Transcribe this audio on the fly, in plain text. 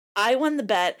I won the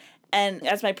bet, and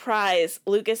as my prize,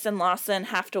 Lucas and Lawson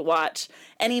have to watch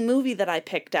any movie that I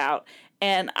picked out,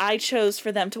 and I chose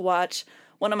for them to watch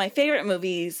one of my favorite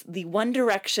movies, the One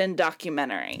Direction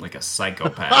documentary. Like a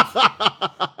psychopath.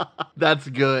 That's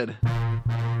good.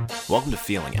 Welcome to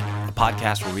Feeling It, a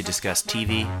podcast where we discuss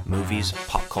TV, movies,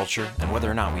 pop culture, and whether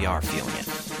or not we are feeling it.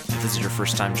 If this is your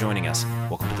first time joining us,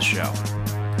 welcome to the show.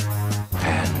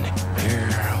 And here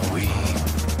we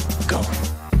go.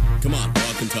 Come on,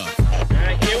 walk and talk. All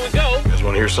right, here we go. You guys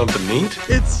want to hear something neat?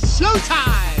 It's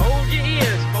showtime! Hold your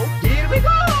ears, folks. Here we go.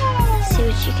 See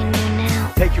what you can do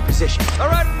now. Take your position. All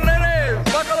right,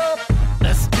 ladies, buckle up.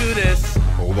 Let's do this.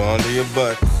 Hold on to your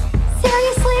butts.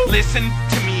 Seriously? Listen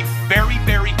to me very,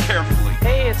 very carefully.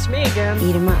 Hey, it's me again.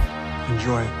 Eat 'em up.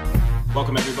 Enjoy.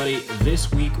 Welcome, everybody.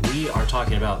 This week, we are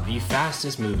talking about the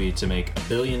fastest movie to make $1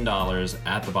 billion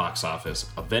at the box office,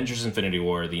 Avengers: Infinity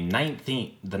War, the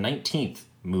 19th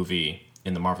movie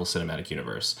in the Marvel Cinematic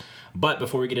Universe. But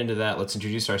before we get into that, let's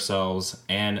introduce ourselves,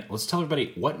 and let's tell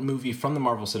everybody, what movie from the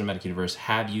Marvel Cinematic Universe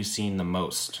have you seen the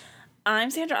most?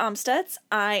 I'm Sandra Omstutz.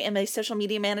 I am a social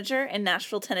media manager in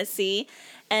Nashville, Tennessee,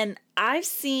 and I've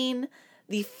seen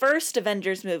the first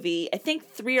Avengers movie, I think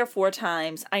 3 or 4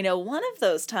 times. I know one of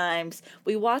those times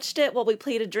we watched it while we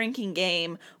played a drinking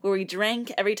game where we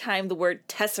drank every time the word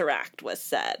Tesseract was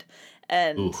said.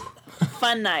 And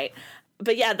fun night.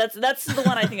 But yeah, that's the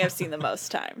one I think I've seen the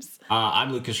most times.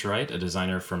 I'm Lucas Wright, a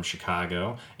designer from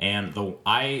Chicago, and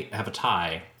I have a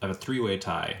tie. I have a 3-way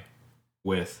tie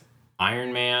with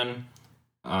Iron Man,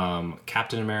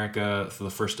 Captain America,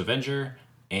 the First Avenger,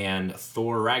 and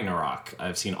Thor Ragnarok.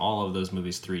 I've seen all of those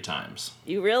movies 3 times.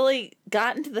 You really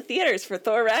got into the theaters for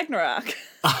Thor Ragnarok.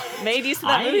 Made use of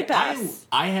that movie pass.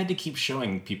 I had to keep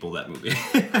showing people that movie.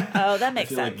 Oh, that makes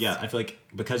sense. I feel like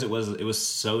because it was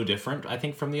so different, I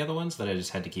think, from the other ones, that I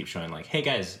just had to keep showing, like, hey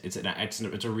guys, it's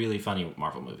a really funny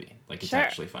Marvel movie. Like, it's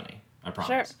actually funny. I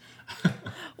promise. Sure.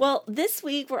 Well, this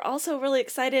week we're also really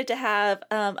excited to have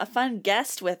a fun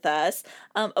guest with us.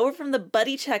 Over from the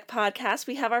Buddy Check podcast,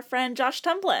 we have our friend Josh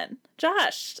Tumblin.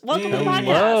 Josh, welcome to the podcast.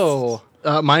 Hello.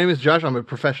 My name is Josh. I'm a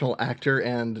professional actor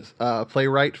and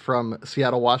playwright from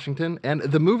Seattle, Washington. And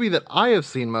the movie that I have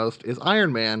seen most is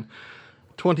Iron Man,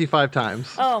 25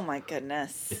 times. Oh my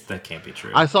goodness. That can't be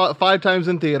true. I saw it 5 times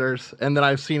in theaters, and then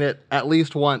I've seen it at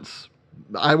least once.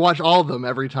 I watch all of them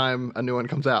every time a new one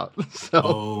comes out. So.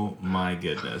 Oh my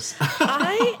goodness.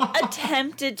 I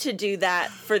attempted to do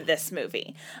that for this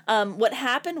movie. What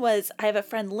happened was I have a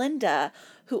friend, Linda,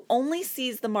 who only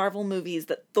sees the Marvel movies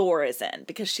that Thor is in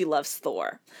because she loves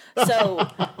Thor. So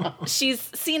she's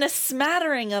seen a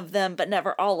smattering of them, but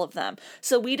never all of them.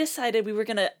 So we decided we were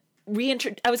going to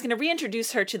I was going to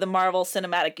reintroduce her to the Marvel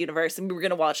Cinematic Universe, and we were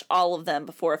going to watch all of them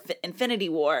before Infinity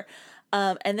War.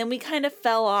 And then we kind of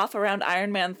fell off around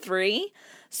Iron Man 3,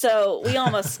 so we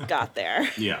almost got there.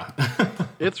 Yeah.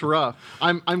 It's rough.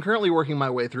 I'm currently working my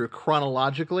way through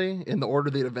chronologically in the order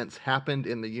the events happened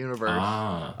in the universe.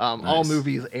 Nice. All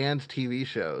movies and TV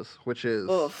shows, which is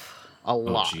a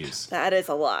lot. Geez. That is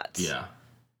a lot. Yeah.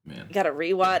 Man. You got to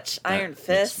rewatch Iron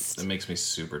Fist. That makes me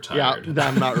super tired. Yeah,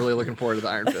 I'm not really looking forward to the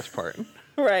Iron Fist part.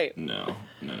 Right. No.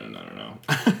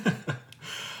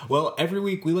 Well, every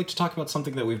week we like to talk about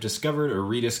something that we've discovered or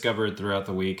rediscovered throughout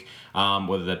the week,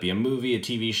 whether that be a movie, a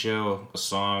TV show, a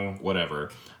song,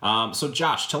 whatever. So,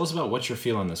 Josh, tell us about what you're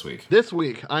feeling this week. This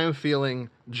week, I am feeling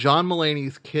John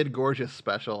Mulaney's Kid Gorgeous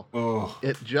special. Oh.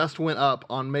 It just went up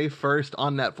on May 1st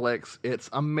on Netflix. It's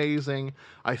amazing.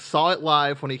 I saw it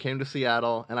live when he came to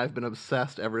Seattle, and I've been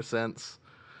obsessed ever since.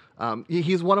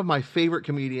 He's one of my favorite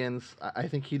comedians. I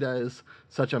think he does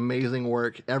such amazing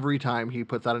work every time he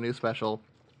puts out a new special.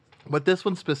 But this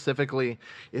one specifically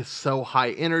is so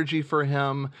high energy for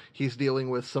him. He's dealing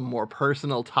with some more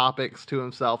personal topics to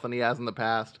himself than he has in the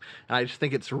past. And I just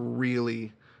think it's a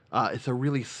really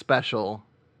special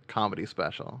comedy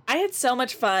special. I had so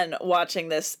much fun watching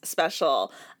this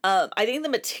special. I think the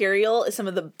material is some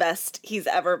of the best he's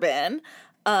ever been.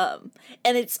 And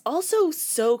it's also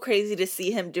so crazy to see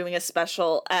him doing a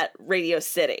special at Radio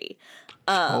City.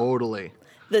 Totally.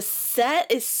 The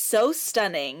set is so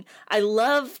stunning. I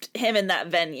loved him in that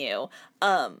venue.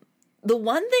 The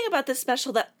one thing about this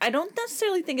special that I don't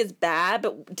necessarily think is bad,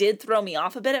 but did throw me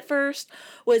off a bit at first,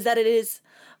 was that it is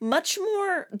much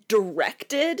more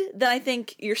directed than I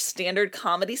think your standard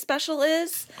comedy special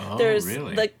is. Oh,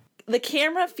 really? The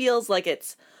camera feels like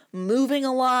it's moving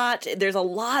a lot. There's a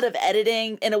lot of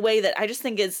editing in a way that I just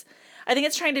think it's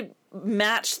trying to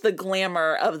match the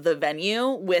glamour of the venue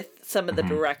with some of the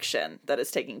direction that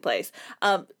is taking place.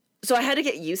 So I had to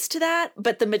get used to that,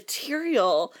 but the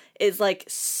material is like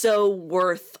so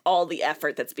worth all the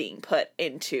effort that's being put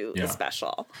into the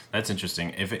special. That's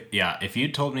interesting. If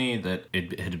you told me that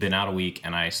it had been out a week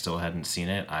and I still hadn't seen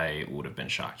it, I would have been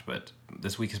shocked. But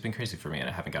this week has been crazy for me and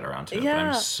I haven't got around to it. But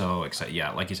I'm so excited.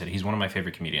 Yeah, like you said, he's one of my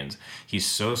favorite comedians. He's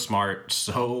so smart,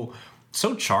 so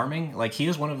charming. Like, he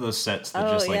is one of those sets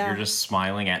that you're just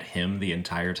smiling at him the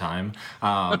entire time.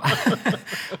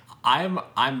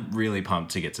 I'm really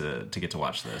pumped to get to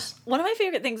watch this. One of my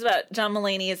favorite things about John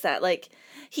Mulaney is that, like,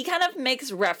 he kind of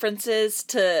makes references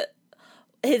to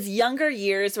his younger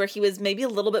years where he was maybe a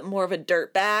little bit more of a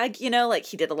dirtbag, you know, like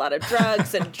he did a lot of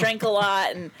drugs and drank a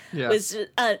lot and was,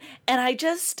 and I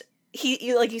just,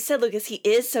 like you said, Lucas, he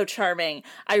is so charming.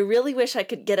 I really wish I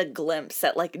could get a glimpse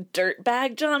at like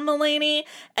dirtbag John Mulaney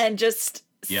and just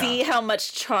see how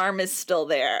much charm is still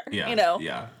there. Yeah, you know?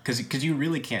 Yeah, because you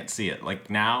really can't see it. Like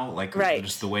now, like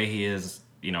just the way he is,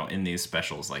 you know, in these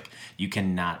specials, like you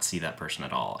cannot see that person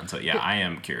at all. And so, I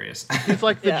am curious. He's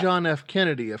like the John F.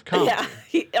 Kennedy of comedy. Yeah,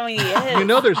 he is. You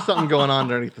know, there's something going on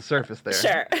underneath the surface there.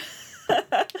 Sure.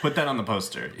 Put that on the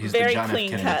poster. He's very the John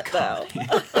clean F. Kennedy cut,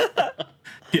 though.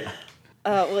 Yeah.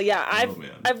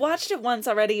 I've watched it once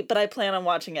already, but I plan on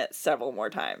watching it several more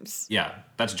times. Yeah,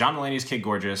 that's John Mulaney's Kid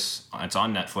Gorgeous. It's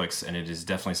on Netflix, and it is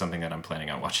definitely something that I'm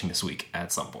planning on watching this week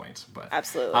at some point. But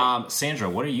absolutely. Sandra,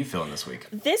 what are you feeling this week?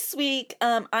 This week,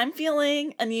 I'm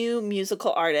feeling a new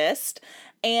musical artist,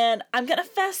 and I'm gonna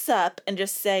fess up and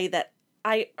just say that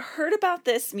I heard about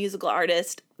this musical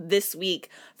artist this week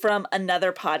from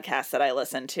another podcast that I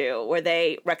listen to, where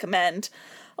they recommend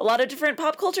a lot of different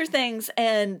pop culture things.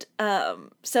 And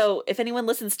so if anyone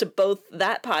listens to both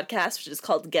that podcast, which is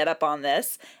called Get Up on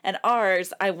This, and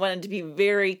ours, I wanted to be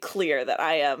very clear that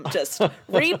I am just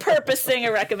repurposing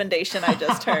a recommendation I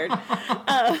just heard.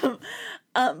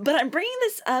 But I'm bringing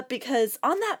this up because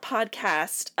on that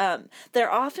podcast,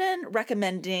 they're often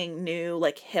recommending new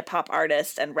like hip hop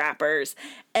artists and rappers.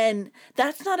 And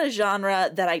that's not a genre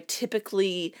that I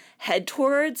typically head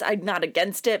towards. I'm not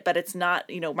against it, but it's not,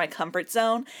 you know, my comfort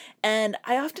zone. And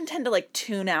I often tend to like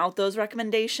tune out those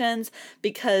recommendations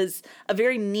because a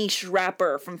very niche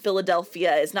rapper from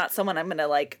Philadelphia is not someone I'm going to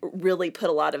like really put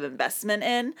a lot of investment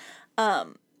in.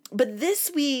 But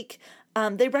this week,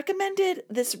 they recommended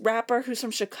this rapper who's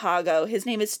from Chicago. His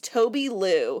name is Toby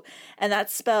Lou, and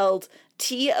that's spelled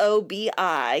Tobi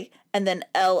and then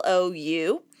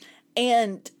Lou.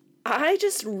 And I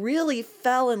just really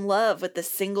fell in love with the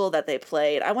single that they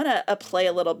played. I want to play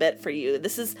a little bit for you.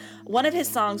 This is one of his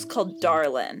songs called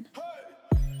Darlin'.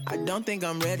 I don't think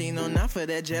I'm ready, no, not for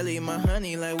that jelly, my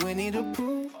honey, like Winnie the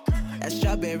Pooh. That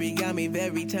strawberry got me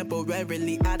very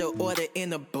temporarily out of order in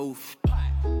the booth.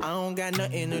 I don't got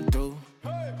nothing to do.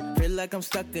 Feel like I'm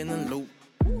stuck in a loop.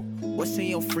 What's in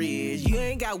your fridge? You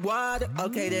ain't got water?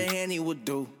 Okay, the Henny will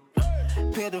do.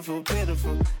 Pitiful,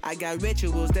 pitiful. I got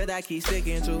rituals that I keep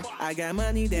sticking to. I got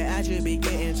money that I should be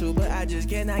getting to, but I just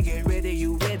cannot get rid of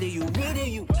you, rid of you, rid of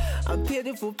you. I'm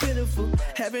pitiful, pitiful.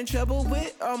 Having trouble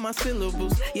with all my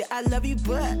syllables. Yeah, I love you,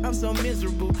 but I'm so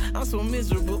miserable. I'm so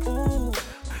miserable. Ooh,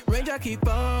 range I keep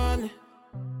falling.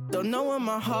 Don't know where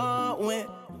my heart went.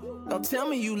 Don't tell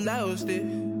me you lost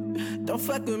it. Don't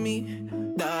fuck with me,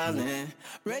 darling.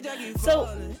 So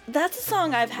that's a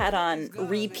song I've had on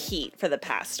repeat for the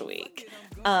past week.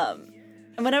 And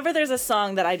whenever there's a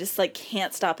song that I just like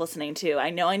can't stop listening to,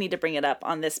 I know I need to bring it up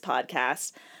on this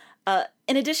podcast.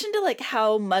 In addition to like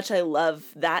how much I love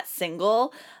that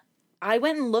single, I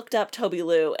went and looked up Toby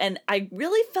Lou, and I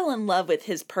really fell in love with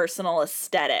his personal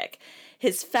aesthetic.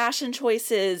 His fashion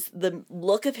choices, the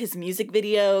look of his music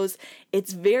videos,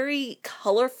 it's very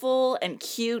colorful and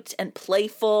cute and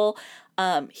playful.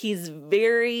 He's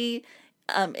very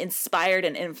inspired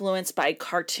and influenced by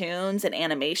cartoons and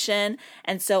animation.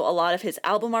 And so a lot of his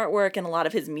album artwork and a lot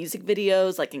of his music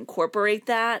videos like incorporate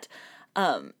that.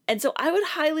 And so I would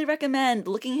highly recommend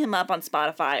looking him up on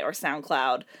Spotify or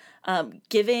SoundCloud,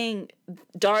 giving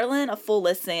Darlin' a full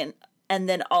listen, and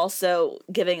then also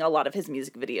giving a lot of his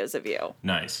music videos a view.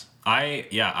 Nice.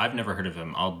 I've never heard of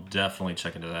him. I'll definitely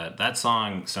check into that. That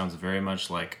song sounds very much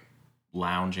like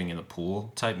lounging in the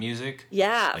pool type music.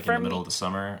 Yeah. Like in the middle of the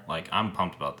summer. Like, I'm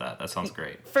pumped about that. That sounds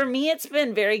great. For me, it's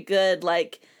been very good,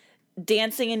 like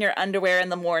dancing in your underwear in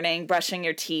the morning, brushing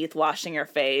your teeth, washing your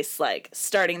face, like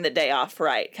starting the day off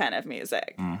right kind of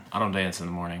music. I don't dance in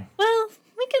the morning. Well,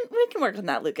 we can work on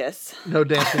that, Lucas. No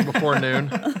dancing before noon.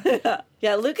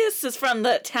 Yeah, Lucas is from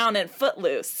the town in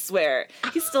Footloose, where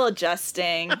he's still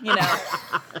adjusting, you know.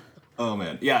 Oh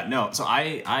man, yeah, no. So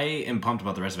I am pumped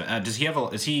about the rest of it. Does he have?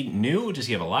 Is he new? Does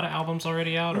he have a lot of albums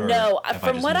already out? Or No, have from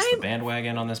I just what missed I the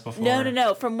bandwagon on this before.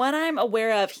 No. From what I'm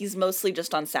aware of, he's mostly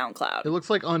just on SoundCloud. It looks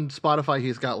like on Spotify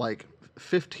he's got like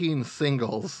 15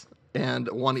 singles and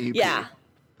one EP.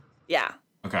 Yeah.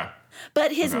 Okay.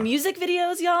 But his Okay. music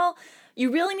videos, y'all,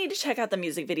 you really need to check out the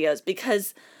music videos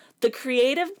because the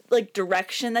creative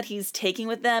direction that he's taking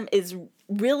with them is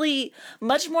really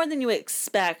much more than you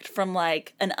expect from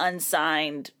like an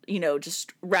unsigned,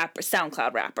 just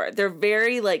SoundCloud rapper. They're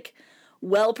very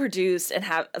well produced and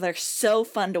they're so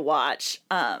fun to watch.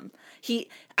 I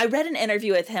read an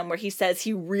interview with him where he says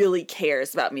he really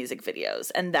cares about music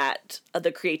videos and that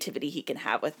the creativity he can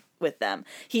have with them.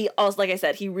 He also, like I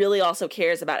said, he really also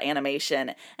cares about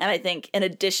animation. And I think in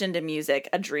addition to music,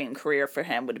 a dream career for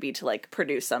him would be to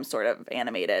produce some sort of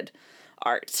animated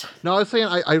art. No, I was saying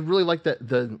I really like that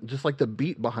the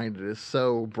beat behind it is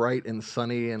so bright and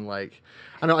sunny and I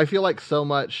know I feel like so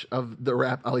much of the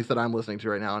rap, at least that I'm listening to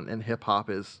right now, and hip hop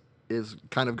is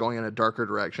kind of going in a darker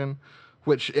direction,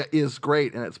 which is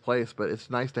great in its place, but it's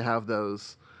nice to have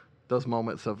those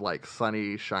moments of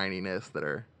sunny shininess that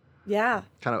are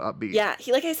kind of upbeat. Yeah,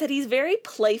 like I said, he's very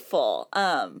playful.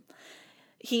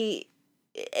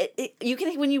 You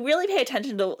can, when you really pay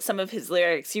attention to some of his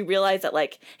lyrics, you realize that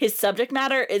his subject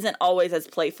matter isn't always as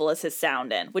playful as his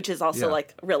sound in, which is also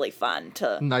really fun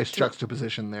to. Nice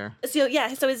juxtaposition there. So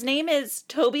his name is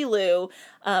Toby Lou.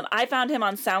 I found him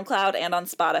on SoundCloud and on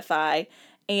Spotify,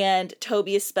 and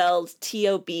Toby is spelled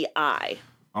Tobi.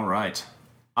 All right.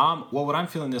 Well, what I'm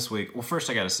feeling this week. Well, first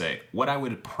I got to say what I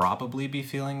would probably be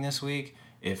feeling this week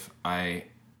if I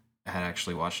had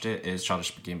actually watched it is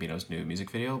Childish Gambino's new music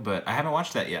video, but I haven't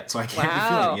watched that yet, so I can't be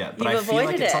feeling it yet. But I feel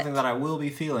like it's something that I will be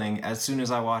feeling as soon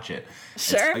as I watch it.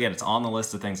 Sure. It's on the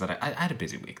list of things that I had a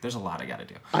busy week. There's a lot I got to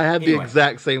do. I had the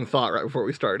exact same thought right before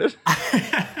we started.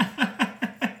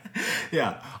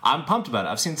 Yeah, I'm pumped about it.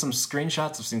 I've seen some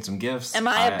screenshots. I've seen some GIFs. Am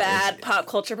I a bad pop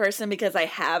culture person because I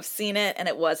have seen it and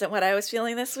it wasn't what I was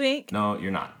feeling this week? No, you're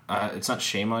not. It's not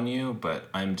shame on you, but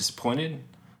I'm disappointed.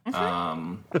 A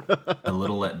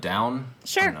little let down.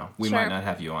 Sure. I don't know. We might not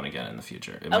have you on again in the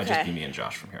future. It might just be me and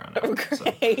Josh from here on out.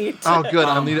 Great. Oh, good.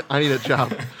 I need a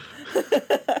job.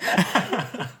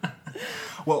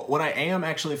 Well, what I am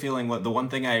actually feeling, the one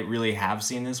thing I really have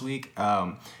seen this week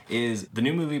is the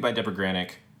new movie by Deborah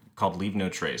Granick called Leave No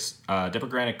Trace. Deborah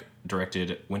Granick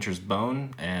directed Winter's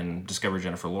Bone and discovered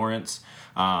Jennifer Lawrence.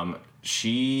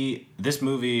 This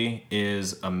movie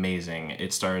is amazing.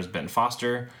 It stars Ben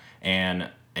Foster and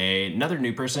another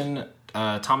new person,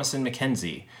 Thomasin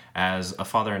McKenzie, as a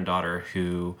father and daughter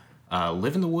who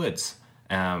live in the woods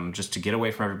just to get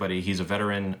away from everybody. He's a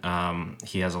veteran.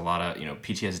 He has a lot of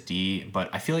PTSD,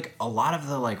 but I feel like a lot of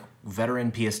the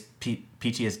veteran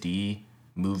PTSD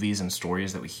movies and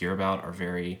stories that we hear about are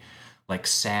very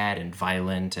sad and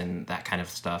violent and that kind of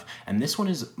stuff. And this one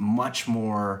is much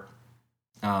more,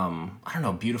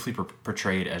 beautifully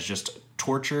portrayed as just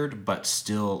tortured, but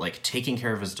still taking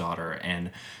care of his daughter.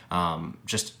 And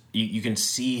just you can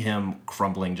see him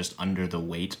crumbling just under the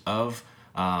weight of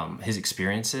his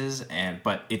experiences,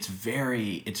 but it's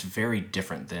very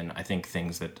different than I think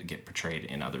things that get portrayed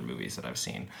in other movies that I've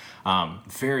seen.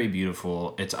 Very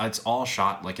beautiful. It's all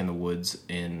shot in the woods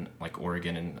in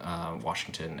Oregon and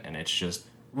Washington, and it's just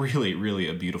really, really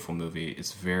a beautiful movie.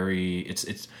 It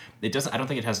doesn't. I don't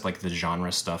think it has the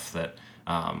genre stuff that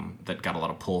got a lot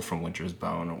of pull from Winter's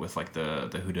Bone with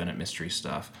the whodunit mystery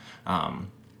stuff.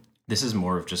 This is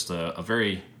more of just a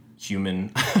very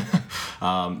human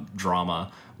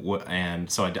drama, and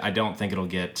so I don't think it'll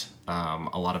get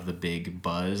a lot of the big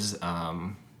buzz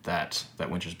that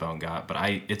Winter's Bone got, but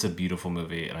it's a beautiful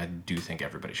movie, and I do think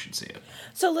everybody should see it.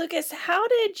 So Lucas, how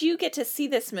did you get to see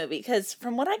this movie? Because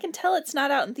from what I can tell, it's not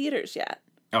out in theaters yet.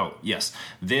 Oh yes,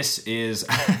 this is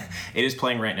it is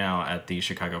playing right now at the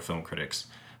Chicago Film Critics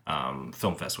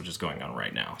Film Fest, which is going on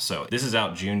right now. So this is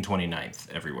out June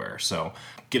 29th everywhere. So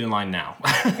get in line now.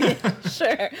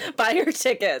 Sure. Buy your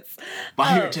tickets.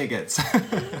 Buy your tickets.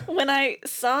 When I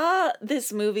saw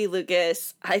this movie,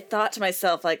 Lucas, I thought to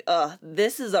myself,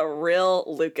 this is a real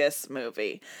Lucas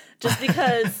movie. Just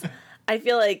because I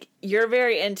feel like you're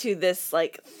very into this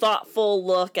thoughtful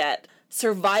look at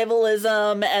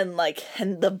survivalism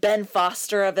and the Ben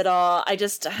Foster of it all. I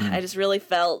just really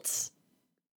felt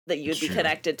that you'd be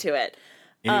connected to it.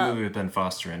 Any movie with Ben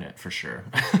Foster in it, for sure.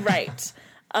 Right.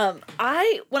 When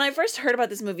I first heard about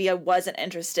this movie, I wasn't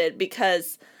interested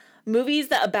because movies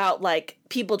that about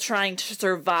people trying to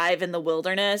survive in the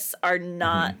wilderness are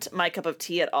not my cup of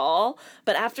tea at all.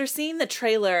 But after seeing the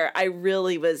trailer, I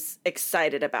really was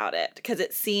excited about it because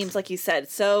it seems, like you said,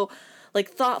 so like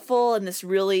thoughtful and this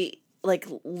really like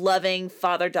loving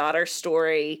father-daughter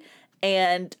story.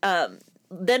 And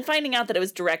then finding out that it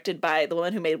was directed by the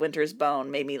woman who made Winter's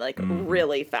Bone made me like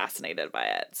really fascinated by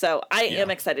it. So I am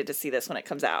excited to see this when it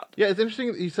comes out. Yeah, it's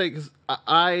interesting that you say, because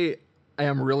I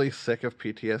am really sick of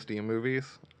PTSD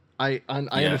movies. I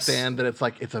understand that it's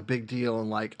like, it's a big deal, and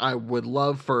like I would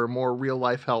love for more real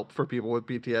life help for people with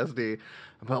PTSD,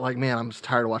 but like, man, I'm just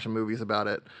tired of watching movies about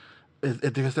it.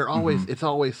 Because they're always, it's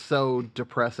always so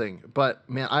depressing. But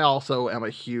man, I also am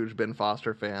a huge Ben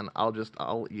Foster fan.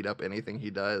 I'll eat up anything he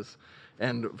does.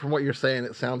 And from what you're saying,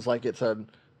 it sounds like it's a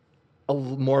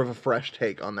more of a fresh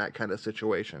take on that kind of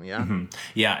situation. Yeah. Mm-hmm.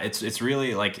 Yeah. It's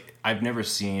really like, I've never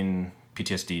seen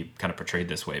PTSD kind of portrayed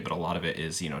this way, but a lot of it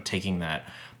is, taking that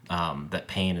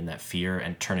pain and that fear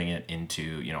and turning it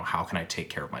into, how can I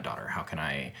take care of my daughter? How can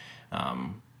I,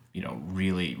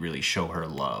 really, really show her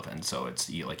love? And so it's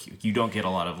like, you don't get a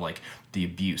lot of like the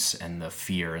abuse and the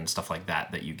fear and stuff like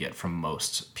that you get from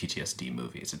most PTSD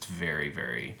movies. It's very,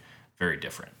 very, very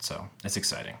different. So it's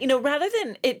exciting. Rather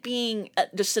than it being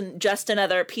just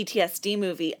another PTSD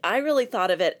movie, I really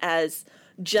thought of it as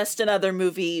just another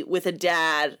movie with a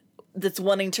dad that's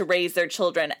wanting to raise their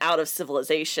children out of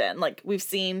civilization. Like, we've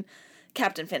seen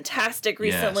Captain Fantastic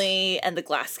recently and The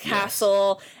Glass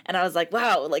Castle. And I was like,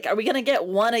 wow, like, are we going to get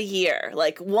one a year?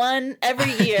 Like, one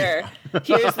every year.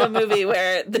 Here's the movie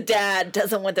where the dad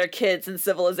doesn't want their kids in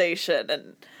civilization.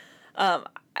 And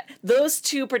those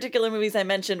two particular movies I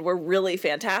mentioned were really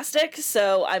fantastic.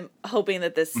 So I'm hoping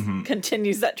that this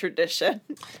continues that tradition.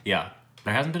 Yeah,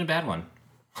 there hasn't been a bad one.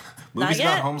 Movies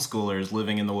about homeschoolers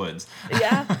living in the woods.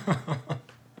 Yeah.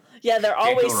 Yeah, they're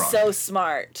always so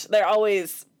smart.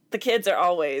 The kids are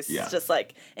always just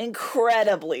like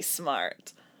incredibly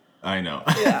smart. I know.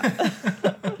 Yeah.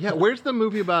 Yeah, where's the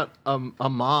movie about a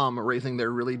mom raising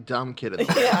their really dumb kid in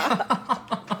the Yeah.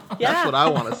 That's what I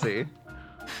want to see.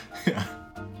 Yeah.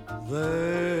 There's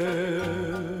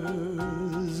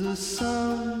a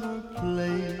summer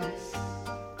place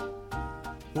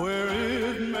where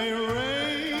it may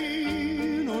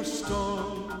rain or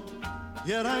storm,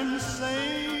 yet I'm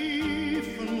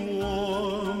safe and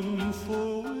warm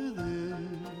for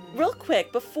within. Real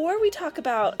quick, before we talk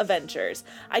about Avengers,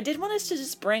 I did want us to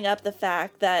just bring up the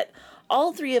fact that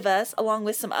all three of us, along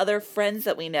with some other friends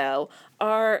that we know,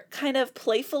 are kind of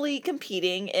playfully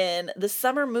competing in the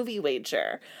Summer Movie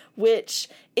Wager, which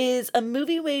is a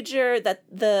movie wager that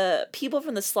the people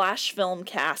from the Slash Film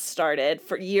Cast started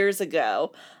for years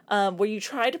ago, where you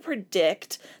try to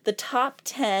predict the top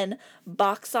 10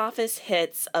 box office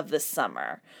hits of the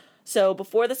summer. So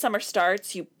before the summer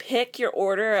starts, you pick your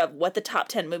order of what the top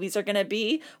 10 movies are going to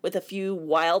be with a few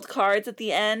wild cards at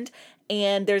the end.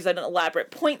 And there's an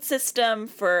elaborate point system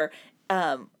for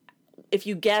if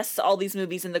you guess all these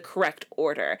movies in the correct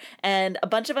order. And a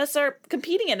bunch of us are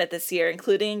competing in it this year,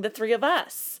 including the three of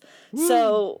us. Woo.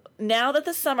 So now that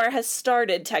the summer has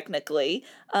started, technically,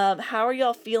 how are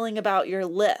y'all feeling about your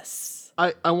lists?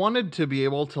 I wanted to be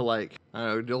able to, like, I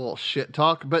don't know, do a little shit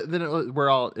talk, but then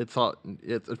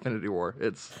it's Infinity War.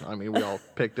 We all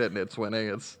picked it and it's winning.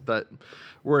 It's that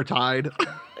we're tied.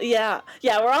 Yeah,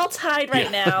 we're all tied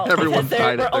right now. Everyone's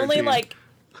tied. We're only like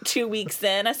 2 weeks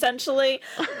in, essentially.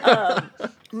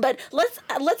 But let's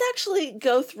actually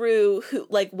go through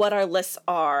what our lists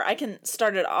are. I can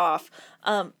start it off.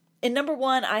 In number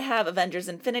 1, I have Avengers: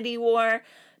 Infinity War.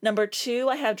 Number 2,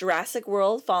 I have Jurassic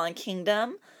World: Fallen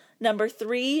Kingdom. Number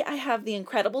 3, I have The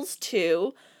Incredibles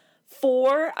 2.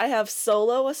 4, I have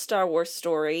Solo: A Star Wars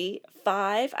Story.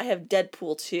 5, I have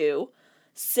Deadpool 2.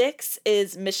 6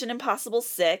 is Mission Impossible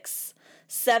 6.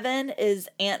 7 is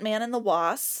Ant-Man and the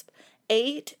Wasp.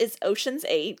 8 is Ocean's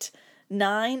 8.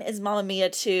 9 is Mamma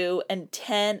Mia 2. And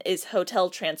 10 is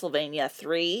Hotel Transylvania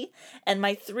 3. And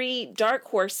my 3 dark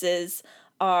horses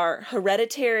are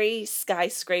Hereditary,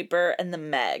 Skyscraper, and The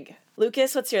Meg.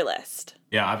 Lucas, what's your list?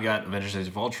 Yeah, I've got Avengers: Age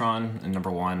of Ultron in number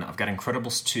 1. I've got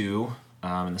Incredibles 2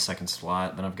 in the second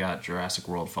slot. Then I've got Jurassic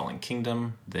World: Fallen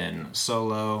Kingdom. Then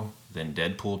Solo. Then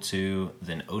Deadpool 2.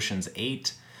 Then Ocean's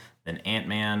 8. Then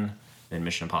Ant-Man. Then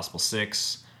Mission Impossible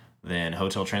 6. Then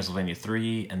Hotel Transylvania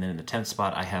 3. And then in the 10th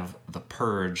spot, I have The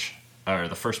Purge, or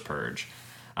the first Purge.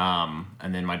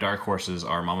 And then my dark horses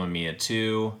are Mamma Mia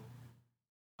 2,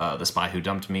 The Spy Who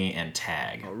Dumped Me, and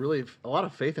Tag. Oh, really? A lot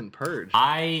of faith in Purge.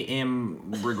 I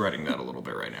am regretting that a little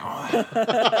bit right now.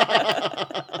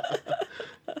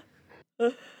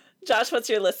 Josh, what's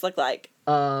your list look like?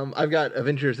 I've got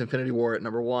Avengers: Infinity War at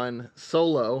number 1,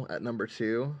 Solo at number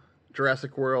 2,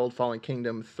 Jurassic World: Fallen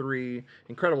Kingdom 3,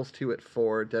 Incredibles 2 at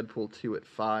 4, Deadpool 2 at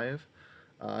 5.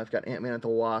 I've got Ant-Man and the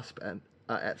Wasp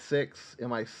at 6,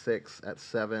 MI6 at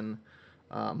 7,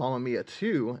 Mamma Mia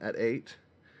 2 at 8.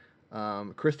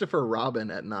 Christopher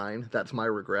Robin at 9. That's my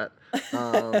regret.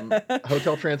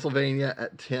 Hotel Transylvania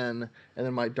at 10. And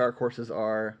then my dark horses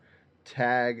are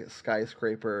Tag,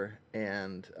 Skyscraper,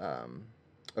 and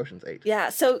Ocean's 8. Yeah,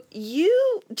 so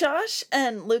you, Josh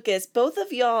and Lucas, both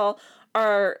of y'all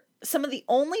are some of the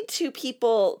only two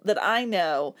people that I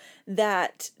know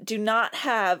that do not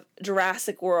have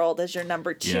Jurassic World as your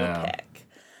number 2 pick.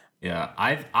 Yeah,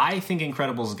 I think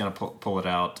Incredibles is going to pull it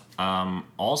out.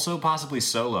 Also, possibly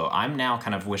Solo. I'm now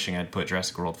kind of wishing I'd put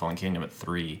Jurassic World Fallen Kingdom at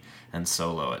 3 and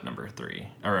Solo at number 3.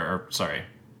 Or sorry,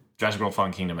 Jurassic World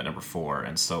Fallen Kingdom at number 4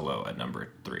 and Solo at number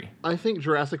 3. I think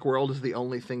Jurassic World is the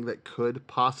only thing that could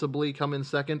possibly come in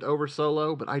second over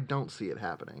Solo, but I don't see it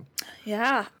happening.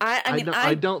 Yeah,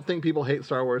 I don't think people hate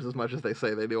Star Wars as much as they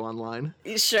say they do online.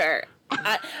 Sure.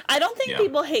 I don't think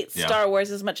people hate Star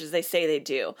Wars as much as they say they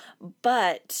do,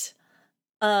 but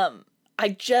I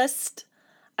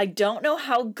don't know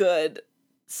how good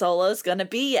Solo's gonna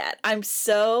be yet. I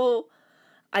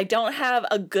don't have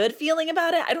a good feeling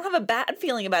about it. I don't have a bad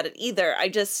feeling about it either.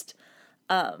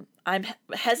 I'm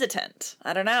hesitant.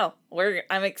 I don't know.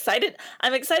 I'm excited.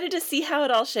 I'm excited to see how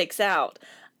it all shakes out.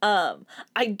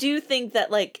 I do think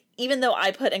that, like, even though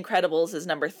I put Incredibles as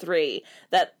number 3,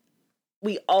 that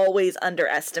we always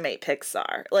underestimate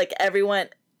Pixar. Like, everyone,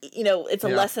 it's a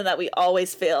lesson that we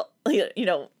always fail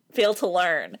to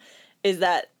learn, is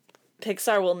that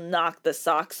Pixar will knock the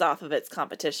socks off of its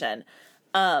competition.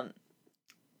 I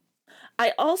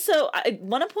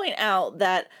want to point out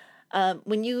that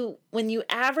when you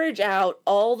average out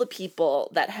all the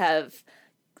people that have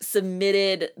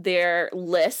submitted their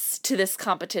lists to this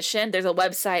competition, there's a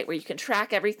website where you can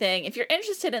track everything. If you're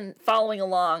interested in following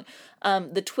along,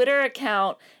 the Twitter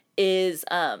account is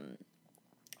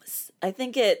I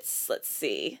think it's, let's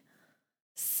see,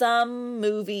 Some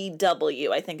Movie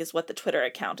W, I think is what the Twitter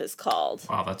account is called.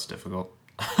 Wow, that's difficult.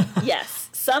 Yes,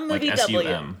 Some Movie like W.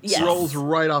 SUM. Yes. Rolls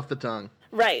right off the tongue.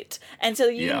 Right. And so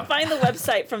you can find the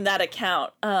website from that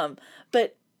account.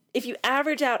 But if you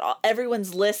average out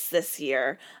everyone's lists this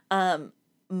year,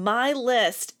 my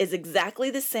list is exactly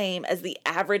the same as the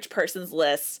average person's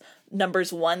list,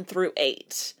 numbers 1 through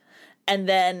 8. And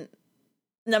then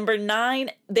number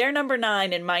 9, their number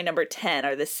 9 and my number 10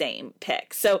 are the same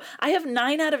pick. So I have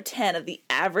 9 out of 10 of the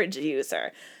average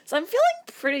user. So I'm feeling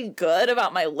pretty good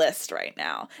about my list right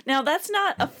now. Now, that's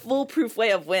not a foolproof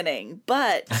way of winning,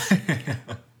 but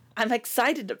I'm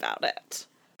excited about it.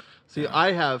 See,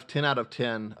 I have 10 out of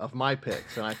 10 of my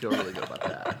picks, and I feel really good about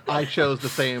that. I chose the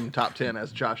same top 10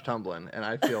 as Josh Tumblin, and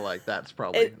I feel like that's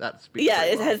probably, that speaks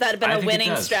pretty well. Has that been a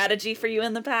winning strategy for you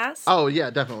in the past? Oh, yeah,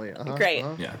 definitely. Great.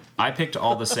 Yeah, I picked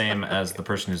all the same as the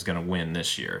person who's going to win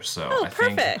this year, so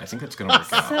perfect. I think it's going to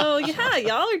work out. So, yeah,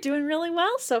 y'all are doing really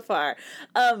well so far.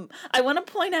 I want to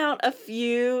point out a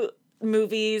few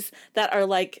movies that are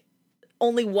like,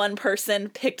 only one person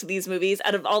picked these movies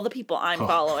out of all the people I'm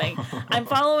following. I'm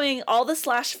following all the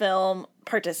Slash Film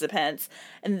participants,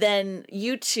 and then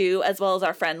you two, as well as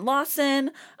our friend Lawson,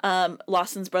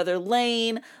 Lawson's brother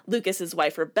Lane, Lucas's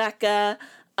wife Rebecca.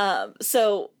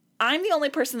 So I'm the only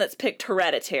person that's picked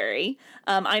Hereditary.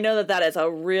 I know that is a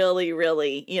really,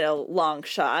 really, long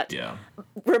shot. Yeah.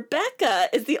 Rebecca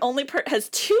is the only has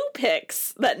 2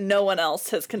 picks that no one else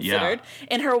has considered.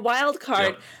 In her wild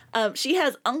card, she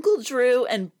has Uncle Drew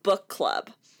and Book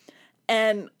Club.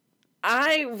 And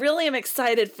I really am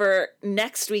excited for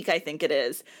next week, I think it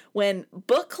is, when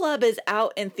Book Club is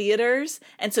out in theaters.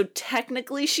 And so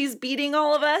technically she's beating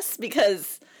all of us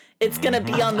because it's going to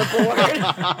be on the board.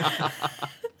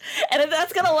 And if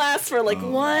that's going to last for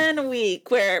 1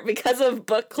 week, where because of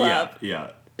Book Club,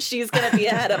 she's going to be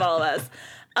ahead of all of us.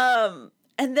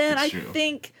 And then I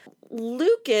think,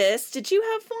 Lucas, did you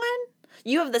have one?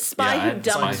 You have The Spy Who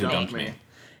Dumped Me.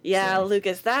 Yeah, so,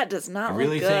 Lucas, that does not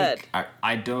look good.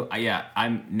 I don't.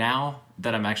 I'm now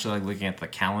that I'm actually looking at the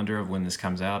calendar of when this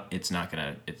comes out. It's not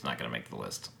gonna make the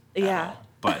list. Yeah,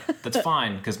 but that's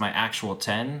fine because my actual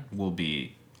 10 will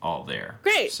be all there.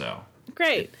 Great. So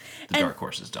great. The dark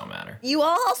horses don't matter. You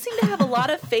all seem to have a lot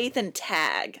of faith in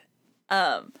Tag.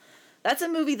 That's a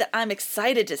movie that I'm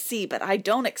excited to see, but I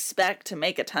don't expect to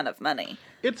make a ton of money.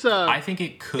 I think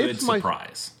it could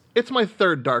surprise. It's my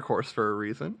third dark horse for a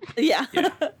reason. Yeah.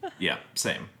 Yeah,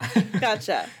 same.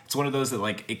 Gotcha. It's one of those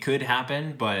that it could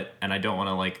happen, and I don't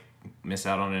want to miss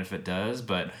out on it if it does,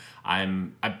 but I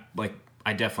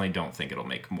definitely don't think it'll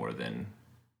make more than,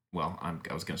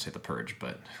 I was going to say The Purge,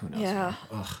 but who knows? Yeah.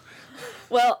 Ugh.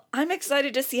 Well, I'm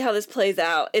excited to see how this plays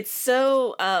out. It's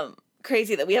so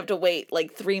crazy that we have to wait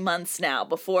 3 months now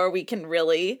before we can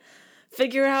really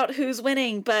figure out who's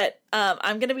winning, but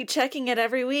I'm going to be checking it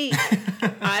every week.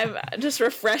 I'm just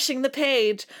refreshing the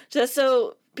page just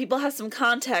so people have some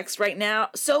context right now.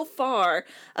 So far,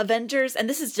 Avengers, and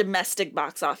this is domestic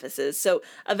box offices, so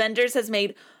Avengers has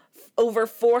made over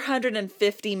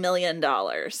 $450 million,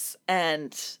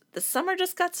 and the summer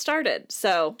just got started.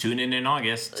 So tune in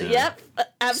August to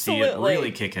absolutely. see it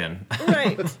really kick in.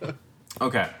 Right.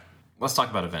 Okay, let's talk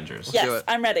about Avengers. Yes,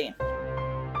 I'm ready.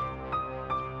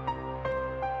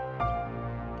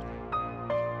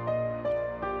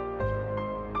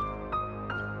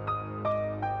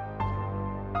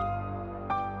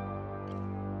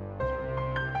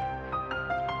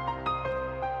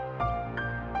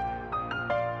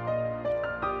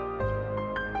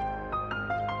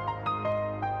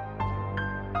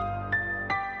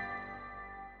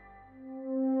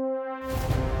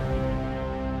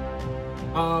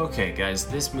 Okay, guys,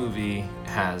 this movie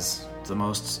has the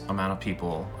most amount of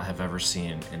people I have ever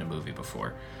seen in a movie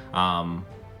before.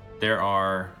 There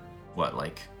are,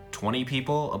 20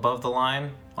 people above the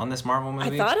line on this Marvel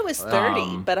movie? I thought it was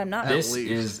 30, but I'm not. This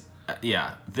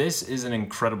is an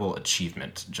incredible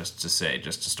achievement, just to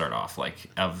start off,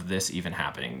 of this even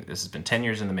happening. This has been 10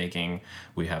 years in the making.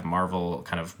 We have Marvel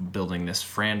kind of building this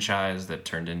franchise that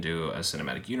turned into a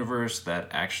cinematic universe that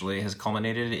actually has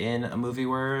culminated in a movie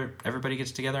where everybody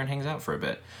gets together and hangs out for a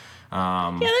bit.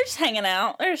 Yeah, they're just hanging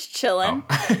out. They're just chilling.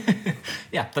 Oh.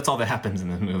 Yeah, that's all that happens in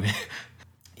the movie.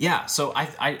 Yeah, so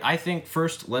I think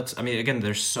first again,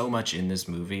 there's so much in this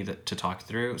movie to talk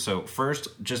through. So first,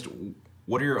 just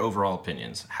what are your overall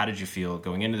opinions? How did you feel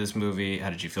going into this movie? How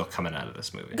did you feel coming out of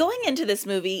this movie? Going into this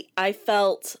movie, I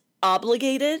felt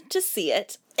obligated to see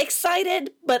it.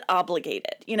 Excited, but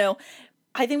obligated.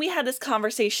 I think we had this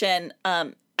conversation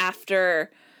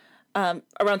after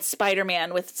around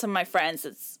Spider-Man with some of my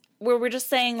friends. Where we're just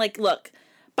saying, look,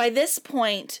 by this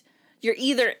point, you're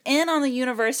either in on the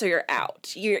universe or you're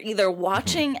out. You're either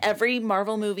watching every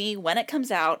Marvel movie when it comes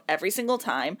out every single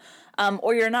time,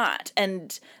 or you're not.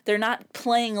 And they're not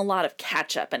playing a lot of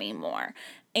catch up anymore.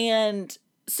 And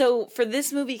so for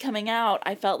this movie coming out,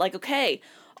 I felt like, okay,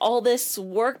 all this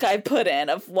work I put in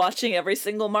of watching every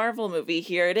single Marvel movie,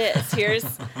 here it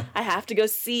is. I have to go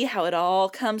see how it all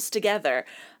comes together.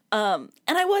 And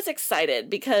I was excited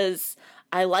because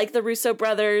I like the Russo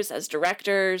brothers as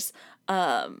directors.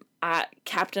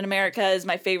 Captain America is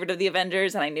my favorite of the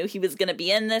Avengers, and I knew he was going to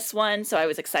be in this one, so I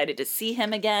was excited to see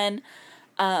him again.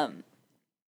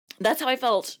 That's how I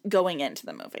felt going into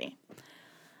the movie.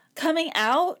 Coming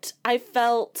out, I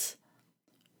felt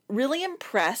really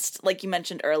impressed, like you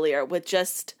mentioned earlier, with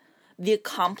just the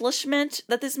accomplishment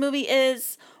that this movie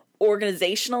is,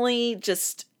 organizationally,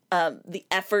 just the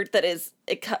effort that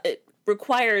it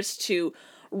requires to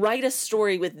write a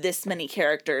story with this many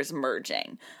characters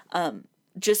merging.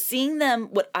 Just seeing them,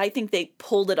 what I think they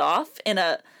pulled it off in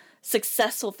a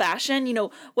successful fashion.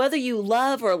 Whether you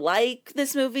love or like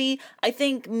this movie, I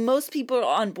think most people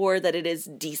are on board that it is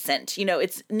decent.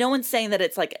 It's no one's saying that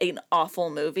it's like an awful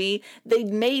movie. They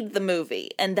made the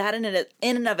movie, and that in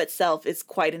and of itself is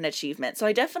quite an achievement. So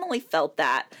I definitely felt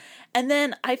that. And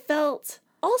then I felt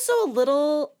also a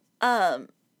little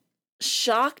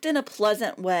shocked in a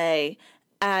pleasant way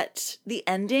at the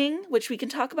ending, which we can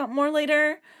talk about more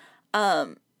later.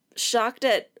 Shocked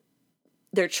at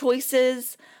their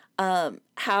choices,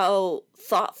 how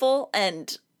thoughtful I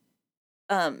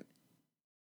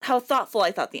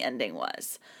thought the ending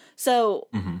was. So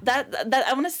that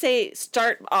I want to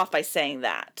start off by saying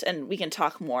that, and we can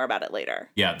talk more about it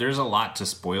later. Yeah, there's a lot to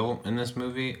spoil in this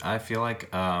movie, I feel like,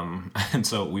 and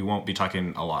so we won't be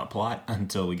talking a lot of plot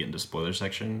until we get into spoiler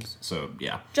sections. So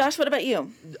yeah, Josh, what about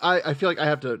you? I feel like I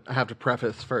have to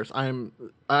preface first. I've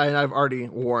already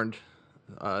warned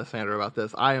Sandra about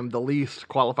this. I am the least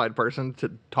qualified person to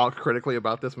talk critically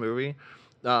about this movie.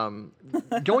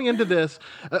 Going into this,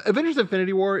 Avengers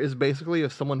Infinity War is basically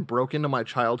if someone broke into my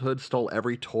childhood, stole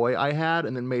every toy I had,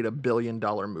 and then made $1 billion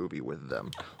movie with them.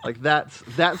 That's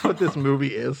what this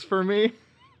movie is for me.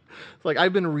 It's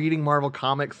I've been reading Marvel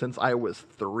comics since I was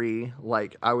 3.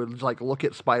 I would look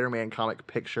at Spider-Man comic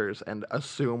pictures and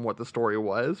assume what the story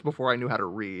was before I knew how to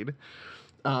read.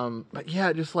 But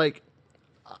yeah, just I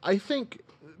think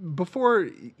before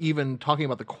even talking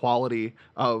about the quality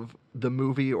of the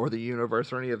movie or the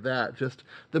universe or any of that, just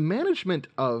the management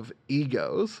of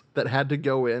egos that had to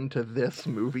go into this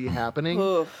movie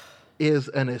happening is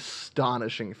an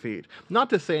astonishing feat. Not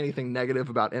to say anything negative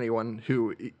about anyone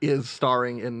who is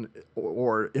starring in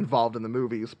or involved in the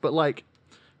movies, but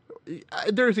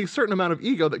there's a certain amount of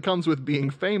ego that comes with being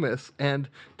famous, and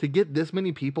to get this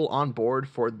many people on board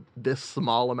for this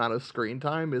small amount of screen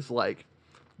time is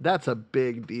That's a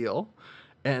big deal.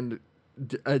 And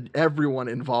everyone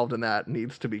involved in that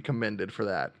needs to be commended for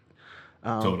that.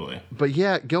 Totally. But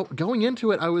yeah, going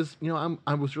into it, I was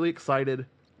really excited.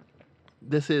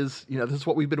 This is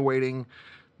what we've been waiting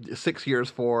 6 years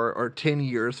for, or 10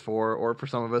 years for, or for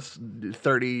some of us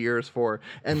 30 years for.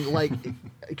 And like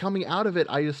coming out of it,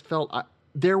 I just felt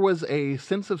there was a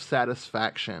sense of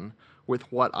satisfaction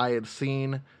with what I had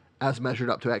seen as measured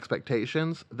up to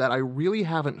expectations that I really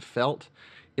haven't felt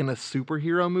in a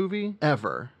superhero movie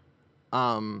ever,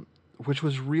 which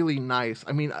was really nice.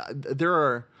 I mean,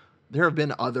 there have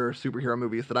been other superhero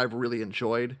movies that I've really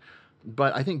enjoyed,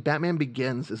 but I think Batman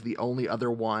Begins is the only other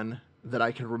one that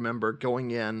I can remember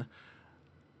going in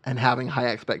and having high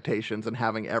expectations and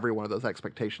having every one of those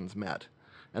expectations met.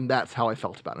 And that's how I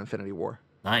felt about Infinity War.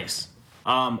 Nice.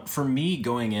 For me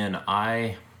going in,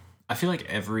 I feel like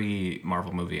every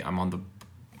Marvel movie I'm on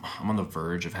the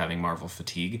verge of having Marvel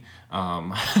fatigue.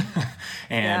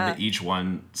 Each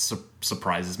one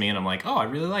surprises me and I'm like, oh, I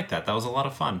really like that. That was a lot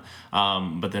of fun.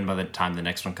 But then by the time the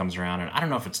next one comes around, and I don't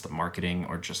know if it's the marketing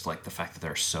or just like the fact that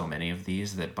there are so many of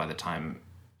these that by the time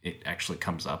it actually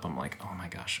comes up, I'm like, oh my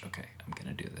gosh, okay, I'm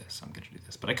going to do this.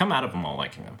 But I come out of them all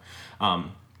liking them.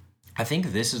 I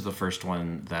think this is the first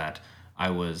one that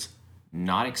I was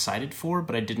not excited for,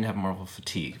 but I didn't have Marvel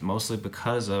fatigue, mostly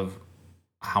because of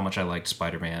how much I liked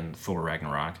Spider-Man, Thor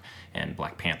Ragnarok, and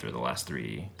Black Panther, the last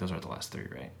three. Those are the last three,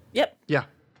 right? Yep. Yeah.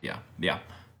 Yeah.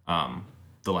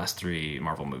 The last three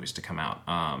Marvel movies to come out.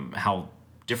 How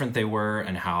different they were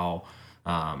and how,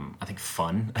 I think,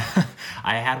 fun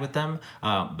I had with them.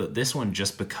 But this one,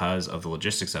 just because of the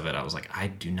logistics of it, I was like, I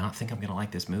do not think I'm going to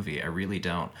like this movie. I really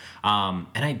don't. And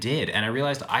I did. And I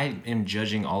realized I am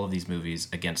judging all of these movies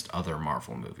against other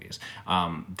Marvel movies.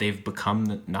 They've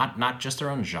become not just their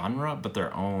own genre, but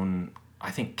their own, I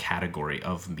think, category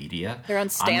of media. Their own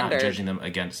standard. I'm not judging them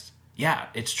against... Yeah,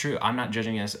 it's true. I'm not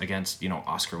judging us against,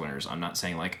 Oscar winners. I'm not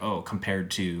saying like, oh,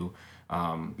 compared to,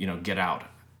 Get Out,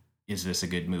 is this a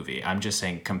good movie? I'm just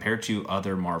saying compared to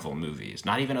other Marvel movies,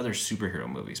 not even other superhero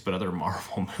movies, but other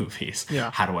Marvel movies,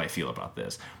 how do I feel about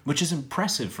this? Which is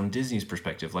impressive from Disney's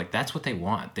perspective. Like, that's what they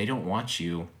want. They don't want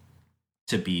you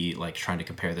to be like trying to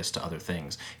compare this to other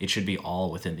things. It should be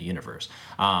all within the universe.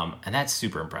 And that's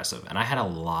super impressive. And I had a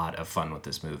lot of fun with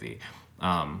this movie.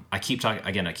 I keep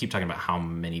talking about how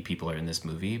many people are in this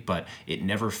movie, but it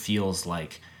never feels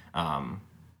like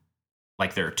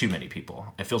there are too many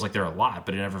people. It feels like there are a lot,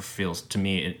 but it never feels to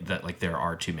me that like there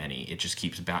are too many. It just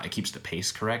keeps the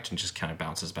pace correct and just kind of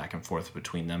bounces back and forth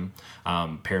between them.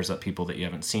 Pairs up people that you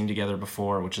haven't seen together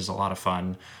before, which is a lot of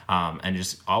fun. And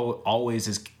just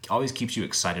always keeps you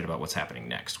excited about what's happening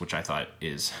next, which I thought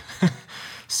is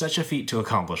such a feat to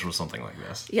accomplish with something like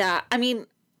this. Yeah, I mean,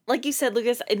 like you said,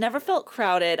 Lucas, it never felt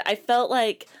crowded. I felt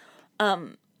like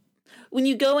when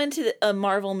you go into a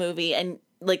Marvel movie and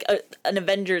like an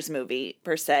Avengers movie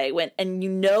per se,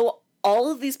 and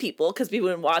all of these people, because we've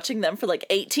been watching them for like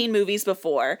 18 movies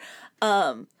before,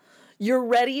 you're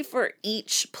ready for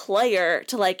each player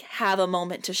to like have a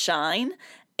moment to shine.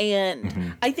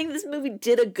 And I think this movie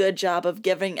did a good job of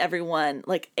giving everyone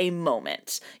like a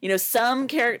moment. Some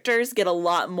characters get a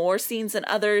lot more scenes than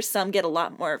others. Some get a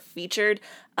lot more featured.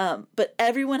 But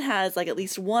everyone has like at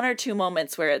least one or two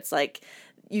moments where it's like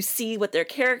you see what their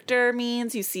character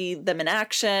means. You see them in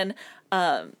action.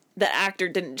 The actor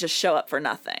didn't just show up for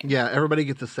nothing. Yeah, everybody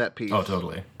gets a set piece. Oh,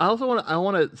 totally. I also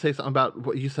want to say something about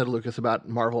what you said, Lucas, about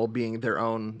Marvel being their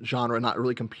own genre, not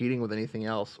really competing with anything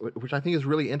else, which I think is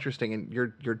really interesting, and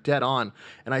you're dead on.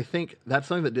 And I think that's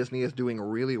something that Disney is doing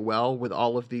really well with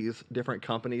all of these different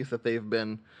companies that they've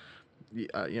been,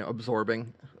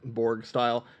 absorbing, Borg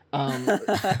style.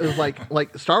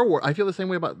 Like Star Wars. I feel the same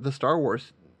way about the Star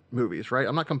Wars movies, right?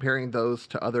 I'm not comparing those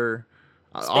to other.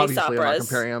 Obviously, operas. I'm not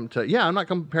comparing them to. Yeah, I'm not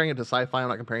comparing it to sci-fi. I'm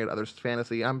not comparing it to other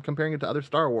fantasy. I'm comparing it to other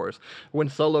Star Wars. When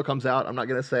Solo comes out, I'm not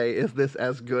going to say, "Is this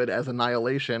as good as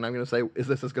Annihilation?" I'm going to say, "Is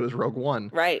this as good as Rogue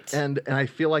One?" Right. And I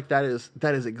feel like that is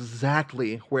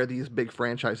exactly where these big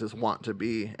franchises want to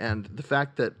be. And the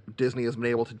fact that Disney has been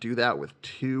able to do that with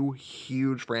two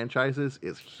huge franchises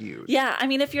is huge. Yeah, I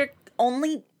mean, if you're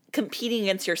only competing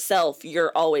against yourself,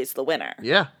 you're always the winner.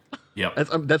 Yeah. Yep.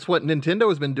 That's what Nintendo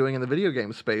has been doing in the video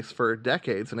game space for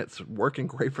decades, and it's working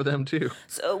great for them too.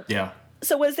 So yeah.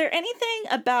 So was there anything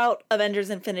about Avengers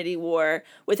Infinity War,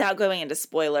 without going into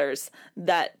spoilers,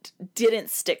 that didn't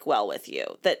stick well with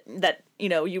you? That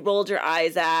you rolled your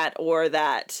eyes at, or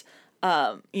that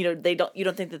you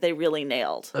don't think that they really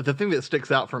nailed? The thing that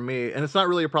sticks out for me, and it's not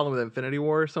really a problem with Infinity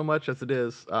War so much as it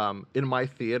is in my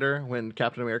theater, when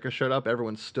Captain America showed up,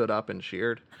 everyone stood up and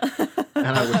cheered.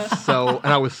 And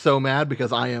I was so mad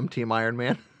because I am Team Iron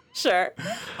Man. Sure.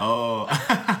 Oh.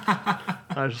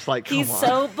 I was just like, come He's on.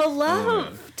 so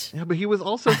beloved. Yeah, but he was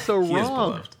also so He is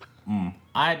wrong. beloved.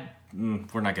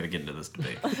 We're not going to get into this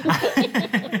debate.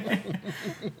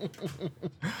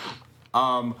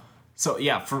 So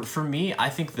yeah, for me, I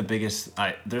think the biggest,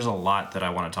 there's a lot that I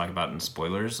want to talk about in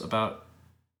spoilers about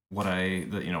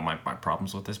my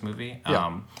problems with this movie.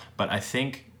 Yeah. But I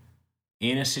think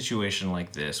in a situation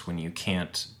like this, when you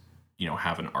can't,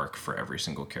 have an arc for every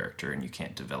single character and you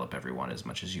can't develop everyone as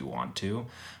much as you want to,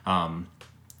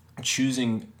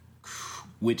 choosing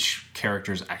which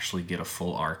characters actually get a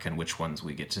full arc and which ones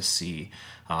we get to see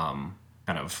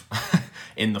kind of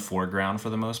in the foreground for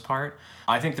the most part.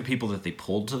 I think the people that they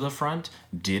pulled to the front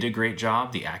did a great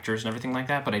job, the actors and everything like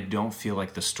that, but I don't feel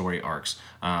like the story arcs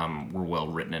were well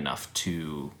written enough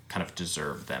to kind of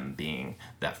deserve them being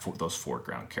those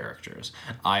foreground characters.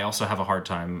 I also have a hard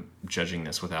time judging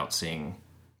this without seeing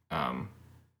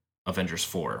Avengers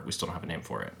 4. We still don't have a name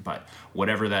for it, but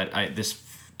whatever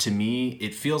to me,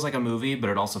 it feels like a movie, but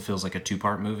it also feels like a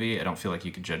two-part movie. I don't feel like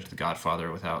you could judge The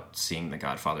Godfather without seeing The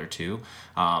Godfather 2.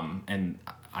 And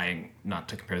not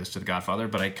to compare this to The Godfather,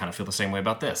 but I kind of feel the same way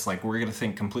about this. Like, we're going to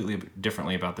think completely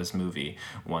differently about this movie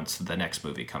once the next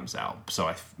movie comes out.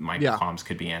 So my qualms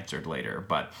could be answered later.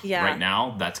 But right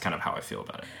now, that's kind of how I feel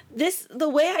about it. The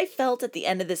way I felt at the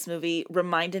end of this movie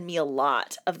reminded me a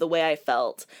lot of the way I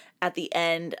felt at the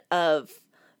end of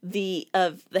the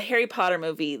Harry Potter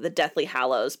movie, The Deathly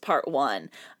Hallows Part 1,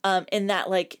 in that,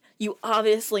 like, you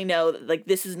obviously know that, like,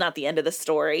 this is not the end of the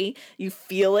story. You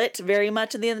feel it very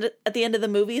much at the end of the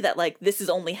movie that, like, this is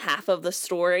only half of the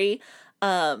story.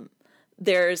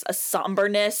 There's a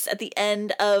somberness at the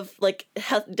end of, like,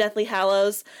 Deathly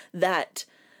Hallows that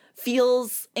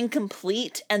feels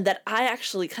incomplete and that I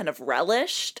actually kind of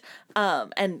relished.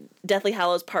 And Deathly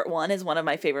Hallows Part 1 is one of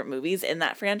my favorite movies in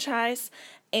that franchise.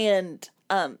 And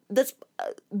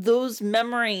those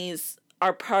memories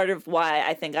are part of why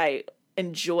I think I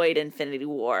enjoyed Infinity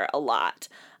War a lot.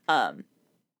 I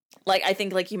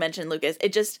think, like you mentioned, Lucas,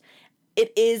 it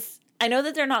is. I know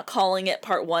that they're not calling it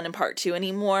Part 1 and Part 2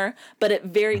 anymore, but it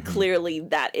very clearly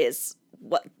that's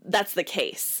the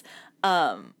case.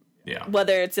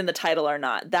 Whether it's in the title or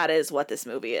not, that is what this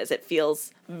movie is. It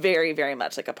feels very, very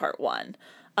much like a Part 1.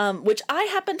 Which I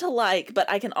happen to like, but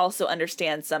I can also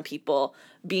understand some people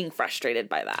being frustrated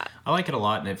by that. I like it a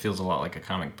lot, and it feels a lot like a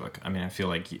comic book. I mean, I feel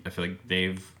like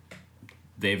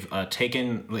they've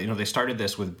taken, they started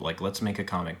this with, like, let's make a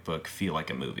comic book feel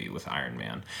like a movie with Iron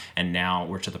Man, and now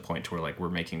we're to the point where, like, we're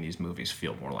making these movies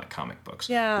feel more like comic books.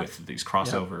 With these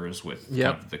crossovers, with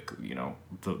kind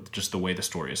of just the way the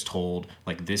story is told.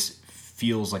 Like, this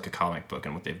feels like a comic book,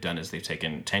 and what they've done is they've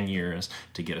taken 10 years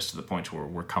to get us to the point where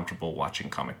we're comfortable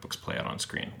watching comic books play out on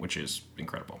screen, which is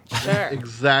incredible. Sure.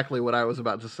 Exactly what I was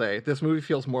about to say. This movie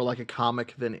feels more like a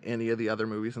comic than any of the other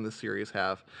movies in the series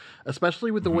have, especially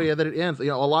with the way that it ends. A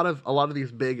lot of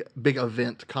these big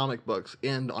event comic books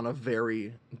end on a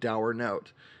very dour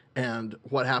note. And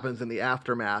what happens in the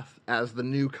aftermath as the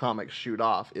new comics shoot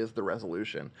off is the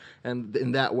resolution. And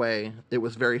in that way, it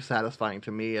was very satisfying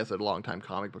to me as a longtime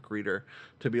comic book reader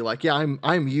to be like, yeah,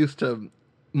 I'm used to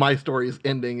my stories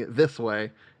ending this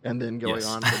way and then going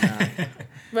on from that.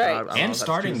 Right. And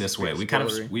starting this way. We kind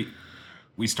of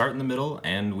we start in the middle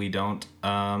and we don't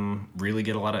really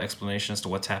get a lot of explanation as to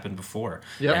what's happened before.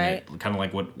 Yep. And kind of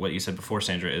like what you said before,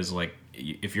 Sandra, is like,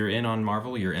 if you're in on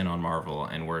Marvel, you're in on Marvel,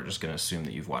 and we're just going to assume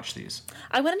that you've watched these.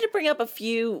 I wanted to bring up a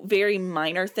few very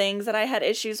minor things that I had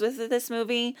issues with this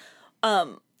movie.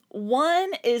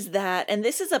 One is that, and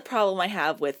this is a problem I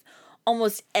have with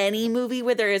almost any movie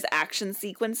where there is action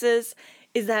sequences,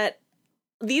 is that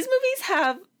these movies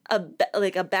have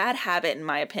a bad habit, in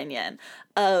my opinion,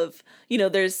 of,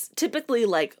 there's typically,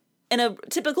 like, in a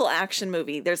typical action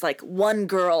movie, there's, like, one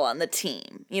girl on the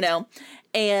team,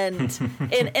 and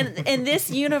in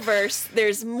this universe,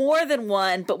 there's more than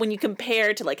one, but when you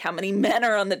compare to, like, how many men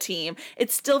are on the team,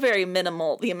 it's still very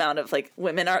minimal, the amount of, like,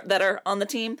 women that are on the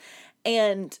team.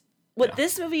 And what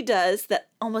this movie does, that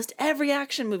almost every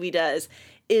action movie does,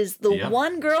 is the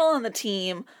one girl on the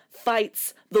team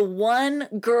fights the one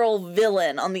girl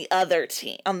villain on the other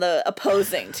team, on the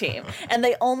opposing team. And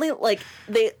they only,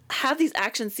 they have these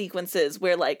action sequences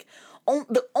where, like,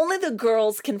 only the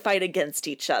girls can fight against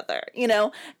each other,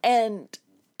 And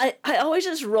I always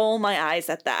just roll my eyes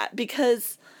at that,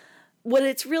 because what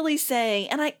it's really saying,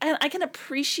 and I can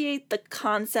appreciate the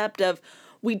concept of,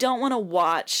 we don't want to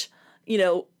watch,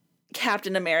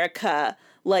 Captain America,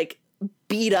 like,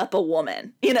 beat up a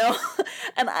woman,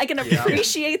 and I can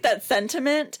appreciate that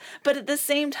sentiment, but at the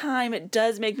same time, it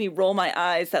does make me roll my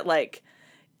eyes that, like,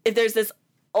 if there's this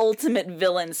ultimate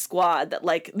villain squad that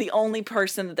like the only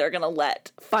person that they're gonna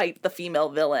let fight the female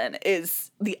villain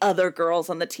is the other girls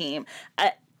on the team.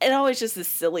 It always just is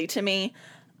silly to me.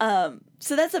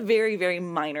 So that's a very, very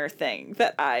minor thing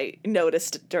that I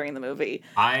noticed during the movie.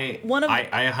 I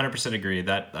 100% agree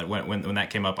that when that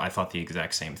came up, I thought the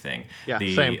exact same thing. Yeah,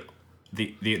 same.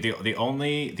 The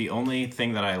only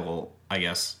thing that I will, I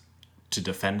guess, to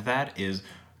defend that is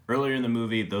earlier in the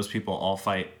movie, those people all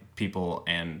fight people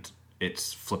and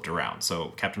it's flipped around. So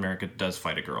Captain America does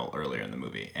fight a girl earlier in the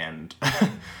movie, and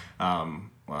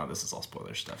well, this is all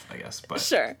spoiler stuff, I guess. But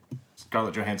sure.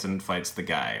 Scarlett Johansson fights the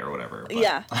guy or whatever. But.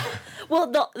 Yeah.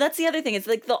 Well, that's the other thing. It's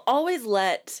like they'll always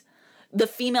let the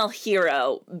female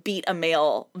hero beat a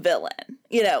male villain,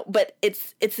 you know, but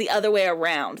it's the other way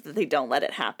around that they don't let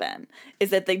it happen, is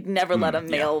that they never let a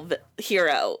male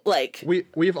hero, like...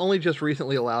 We've only just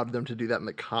recently allowed them to do that in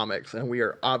the comics, and we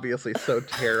are obviously so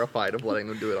terrified of letting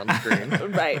them do it on the screen.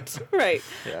 Right.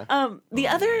 Yeah. The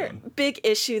other big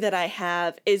issue that I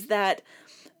have is that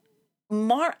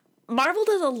Marvel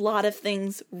does a lot of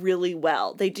things really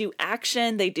well. They do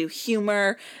action, they do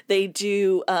humor, they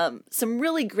do some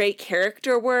really great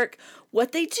character work.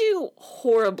 What they do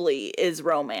horribly is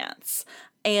romance.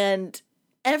 And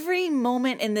every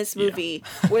moment in this movie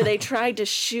where they tried to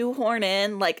shoehorn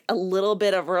in like a little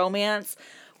bit of romance,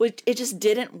 it just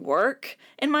didn't work,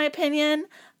 in my opinion.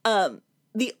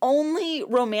 The only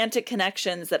romantic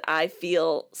connections that I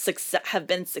feel have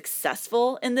been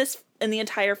successful in the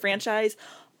entire franchise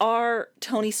are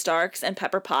Tony Stark's and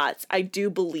Pepper Potts. I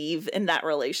do believe in that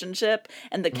relationship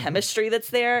and the chemistry that's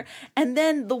there. And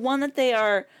then the one that they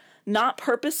are not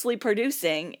purposely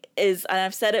producing is, and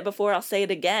I've said it before, I'll say it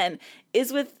again,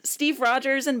 is with Steve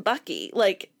Rogers and Bucky.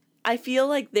 Like, I feel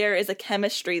like there is a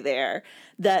chemistry there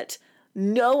that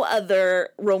no other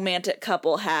romantic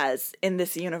couple has in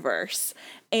this universe.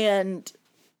 And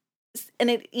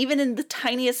it, even in the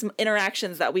tiniest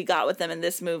interactions that we got with them in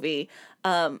this movie,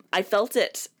 I felt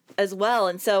it as well.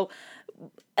 And so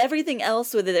everything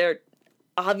else, whether they're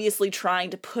obviously trying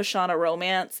to push on a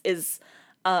romance, is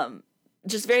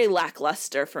just very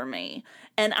lackluster for me.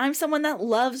 And I'm someone that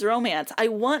loves romance. I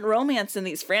want romance in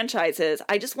these franchises.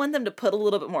 I just want them to put a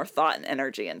little bit more thought and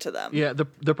energy into them. Yeah,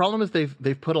 the problem is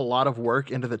they've put a lot of work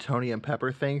into the Tony and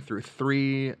Pepper thing through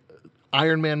 3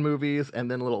 Iron Man movies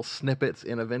and then little snippets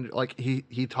in Avengers. Like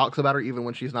he talks about her even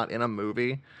when she's not in a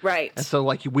movie. Right. And so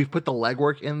like we've put the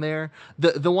legwork in there.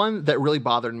 The one that really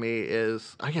bothered me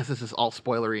is, I guess this is all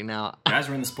spoilery now. Guys,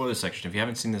 we're in the spoiler section. If you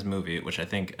haven't seen this movie, which I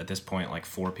think at this point like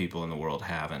 4 people in the world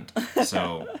haven't,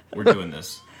 so we're doing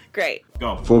this. Great.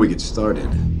 Go. Before we get started,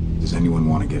 does anyone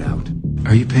want to get out?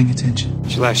 Are you paying attention?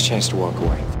 It's your last chance to walk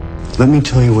away. Let me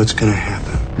tell you what's gonna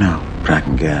happen. No,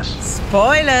 cracking gas.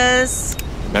 Spoilers!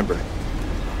 Remember,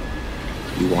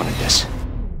 you wanted this.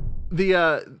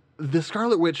 The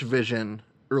Scarlet Witch Vision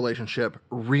relationship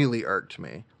really irked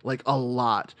me, like a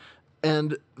lot.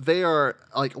 And they are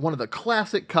like one of the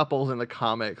classic couples in the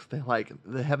comics.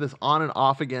 They have this on and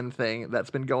off again thing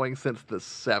that's been going since the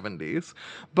 70s.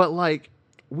 But like,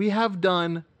 we have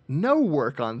done no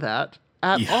work on that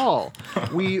at all.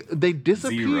 They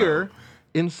disappear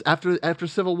after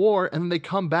Civil War, and then they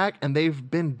come back and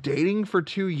they've been dating for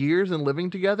 2 years and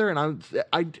living together. And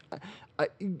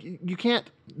you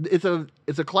can't. It's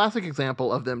a classic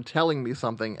example of them telling me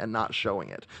something and not showing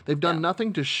it. They've done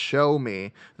nothing to show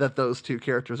me that those 2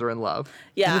 characters are in love.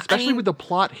 Yeah, and especially with the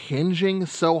plot hinging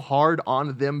so hard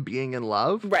on them being in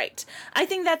love. Right. I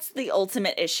think that's the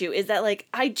ultimate issue, is that like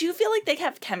I do feel like they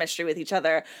have chemistry with each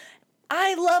other.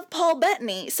 I love Paul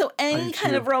Bettany, so any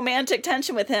kind of romantic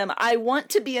tension with him, I want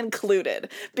to be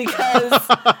included, because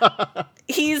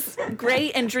he's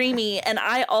great and dreamy, and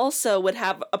I also would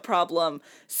have a problem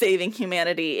saving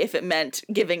humanity if it meant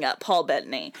giving up Paul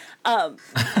Bettany.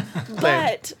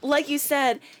 But, like you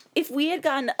said, if we had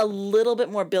gotten a little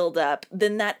bit more build up,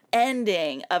 then that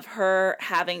ending of her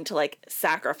having to, like,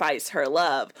 sacrifice her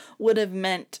love would have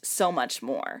meant so much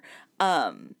more.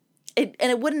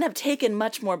 It wouldn't have taken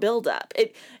much more build up.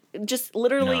 It just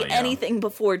literally anything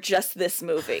before just this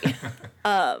movie.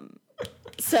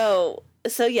 So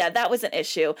yeah, that was an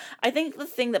issue. I think the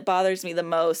thing that bothers me the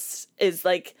most is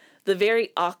like the very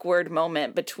awkward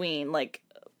moment between like,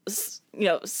 you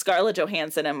know, Scarlett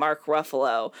Johansson and Mark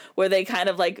Ruffalo, where they kind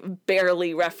of like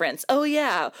barely reference, oh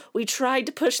yeah, we tried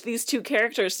to push these 2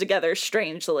 characters together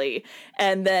strangely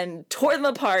and then tore them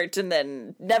apart and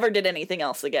then never did anything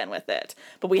else again with it.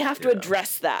 But we have to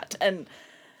address that. And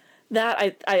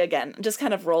that I again just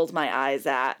kind of rolled my eyes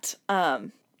at.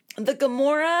 The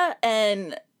Gamora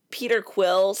and Peter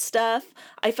Quill stuff,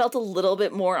 I felt a little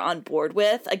bit more on board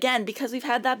with, again, because we've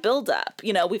had that build up.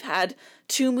 You know, we've had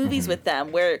 2 movies with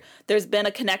them where there's been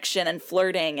a connection and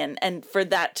flirting, and for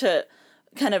that to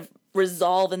kind of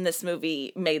resolve in this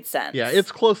movie made sense. Yeah,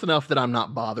 it's close enough that I'm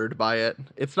not bothered by it.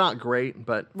 It's not great,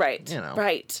 but right, you know.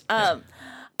 Right.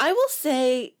 I will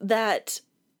say that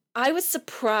I was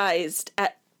surprised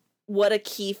at what a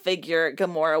key figure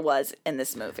Gamora was in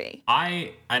this movie.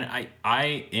 I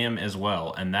am as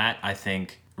well, and that I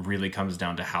think really comes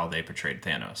down to how they portrayed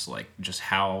Thanos, like just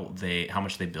how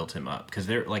much they built him up, because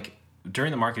they're like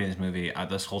during the marketing of this movie,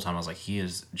 this whole time I was like, he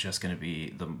is just going to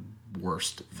be the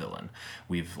worst villain.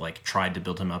 We've like tried to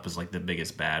build him up as like the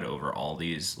biggest bad over all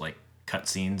these like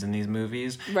cutscenes in these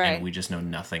movies, right, and we just know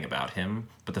nothing about him.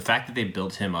 But the fact that they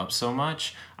built him up so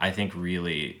much, I think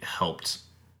really helped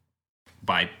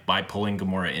by pulling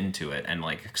Gamora into it and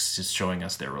like just showing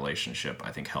us their relationship.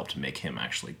 I think helped make him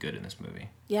actually good in this movie.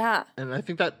 Yeah, and I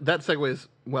think that segues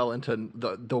well into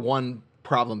the one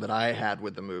problem that I had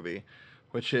with the movie,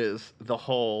 which is the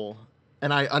whole.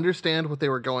 And I understand what they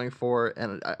were going for,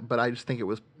 but I just think it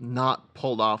was not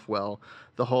pulled off well.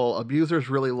 The whole abusers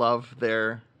really love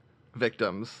their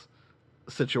victims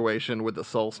situation with the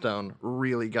Soul Stone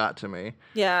really got to me.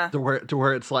 Yeah. To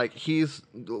where it's like he's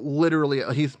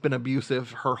been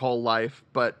abusive her whole life,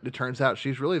 but it turns out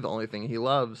she's really the only thing he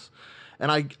loves.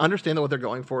 And I understand that what they're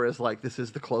going for is like this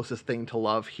is the closest thing to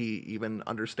love he even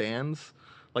understands.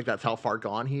 Like that's how far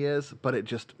gone he is, but it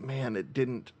just, man, it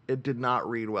did not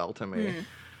read well to me.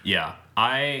 Yeah,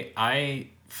 I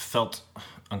felt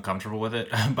uncomfortable with it,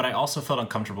 but I also felt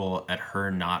uncomfortable at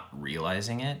her not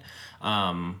realizing it.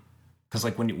 Because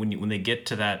like when they get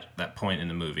to that point in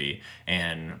the movie,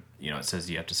 and you know it says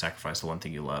you have to sacrifice the one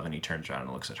thing you love, and he turns around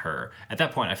and looks at her. At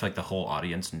that point, I feel like the whole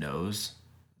audience knows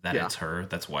that it's her.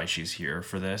 That's why she's here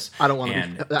for this. I don't want to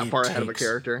be that far ahead of a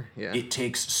character. Yeah. It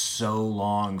takes so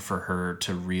long for her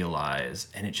to realize,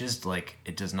 and it just like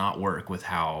it does not work with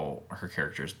how her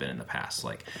character's been in the past.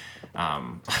 Like,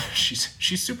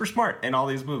 she's super smart in all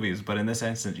these movies, but in this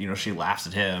instance, you know, she laughs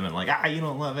at him and like, you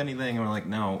don't love anything, and we're like,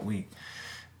 no, we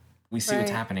see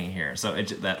what's happening here. So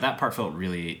that part felt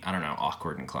really, I don't know,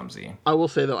 awkward and clumsy. I will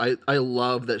say, though, I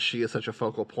love that she is such a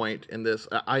focal point in this.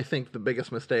 I think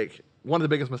one of the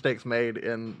biggest mistakes made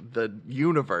in the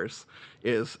universe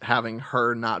is having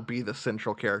her not be the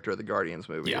central character of the Guardians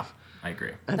movies. Yeah, I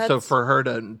agree. And so for her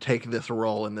to take this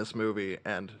role in this movie,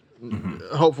 and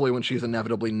hopefully when she's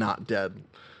inevitably not dead,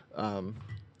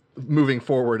 moving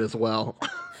forward as well.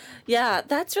 Yeah,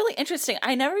 that's really interesting.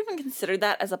 I never even considered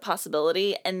that as a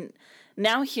possibility, and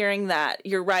now hearing that,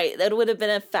 you're right. That would have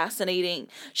been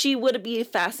she would be a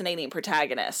fascinating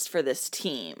protagonist for this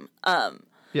team.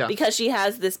 Yeah. Because she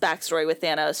has this backstory with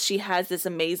Thanos. She has this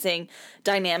amazing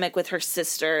dynamic with her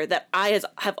sister that I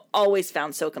have always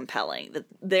found so compelling,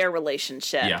 their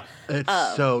relationship. Yeah.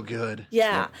 It's so good.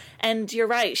 Yeah. And you're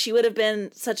right. She would have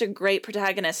been such a great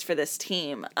protagonist for this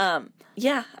team.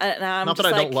 Yeah. And I'm not just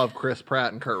that I don't love Chris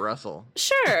Pratt and Kurt Russell.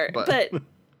 Sure. but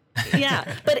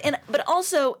yeah. But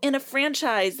also in a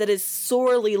franchise that is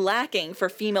sorely lacking for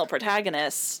female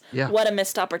protagonists, what a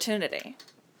missed opportunity.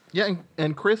 Yeah,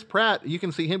 and Chris Pratt, you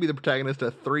can see him be the protagonist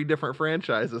of 3 different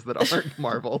franchises that aren't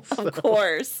Marvel. So. Of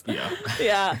course. Yeah.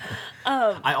 Yeah.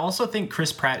 I also think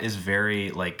Chris Pratt is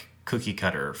very, like, cookie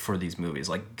cutter for these movies.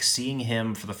 Like, seeing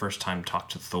him for the first time talk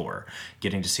to Thor,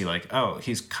 getting to see, like, oh,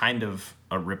 he's kind of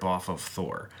a ripoff of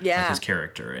Thor. Yeah. Like his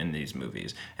character in these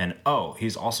movies. And, oh,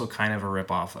 he's also kind of a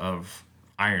ripoff of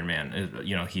Iron Man.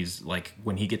 You know, he's like,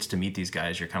 when he gets to meet these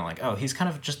guys, you're kind of like, oh, he's kind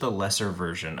of just the lesser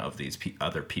version of these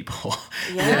other people.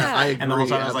 Yeah, I agree. And the whole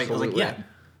time I was like, absolutely. yeah,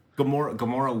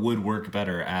 Gamora would work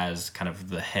better as kind of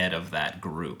the head of that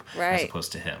group, as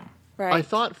opposed to him. Right. I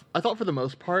thought for the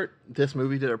most part, this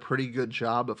movie did a pretty good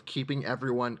job of keeping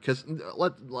everyone, because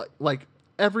like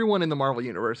everyone in the Marvel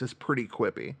universe is pretty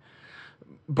quippy.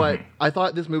 But I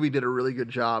thought this movie did a really good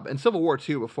job, and Civil War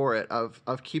 2 before it,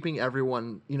 of keeping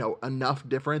everyone, you know, enough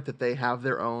different that they have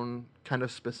their own kind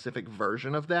of specific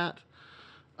version of that.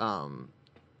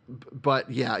 But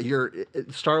yeah,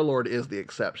 Star-Lord is the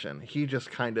exception. He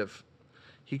just kind of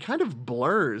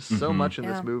blurs so much in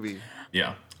this movie.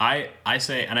 Yeah. I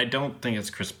say, and I don't think it's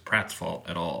Chris Pratt's fault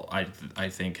at all. I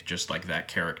think just like that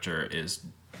character is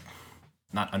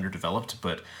not underdeveloped,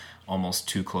 but almost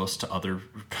too close to other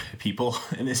people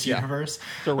in this universe.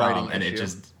 It's a writing and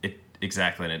issue.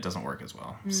 Exactly, and it doesn't work as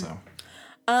well.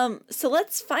 So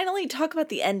let's finally talk about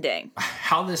the ending.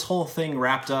 How this whole thing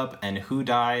wrapped up, and who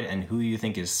died, and who you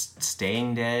think is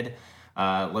staying dead.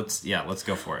 Let's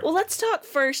go for it. Well, let's talk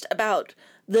first about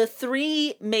the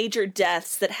 3 major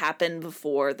deaths that happened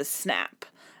before the snap.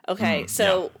 Okay,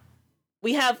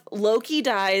 we have Loki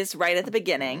dies right at the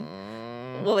beginning.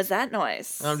 What was that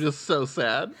noise? I'm just so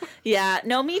sad. Yeah,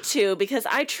 no, me too, because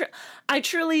I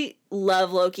truly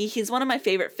love Loki. He's one of my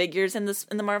favorite figures in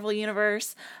the Marvel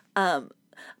universe.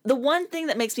 The one thing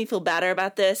that makes me feel better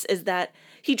about this is that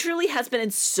he truly has been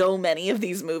in so many of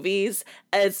these movies,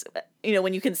 as you know,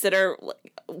 when you consider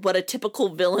what a typical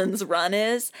villain's run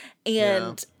is.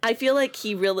 And I feel like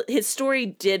his story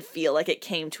did feel like it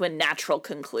came to a natural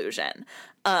conclusion.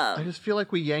 I just feel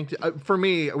like we yanked for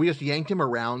me, we just yanked him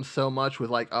around so much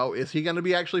with like, oh, is he going to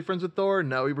be actually friends with Thor?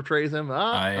 No, he betrays him.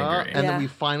 I agree. And then we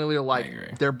finally are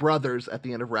like, they're brothers at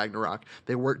the end of Ragnarok.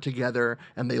 They work together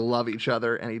and they love each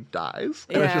other, and he dies.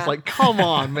 And it's just like, come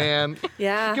on, man.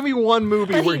 Yeah. Give me one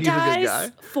movie where he's a good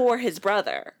guy. For his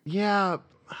brother. Yeah.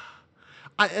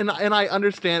 I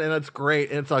understand, and it's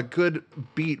great, and it's a good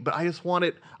beat, but I just want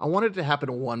it to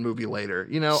happen one movie later.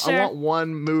 You know, sure. I want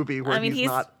one movie where he's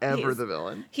not ever the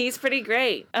villain. He's pretty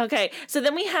great. Okay, so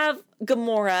then we have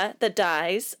Gamora that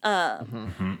dies,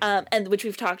 and which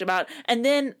we've talked about, and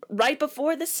then right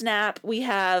before the snap, we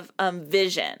have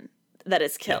Vision that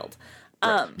is killed.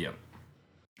 Yep.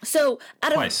 So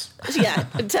out of twice,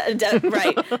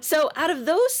 right. So out of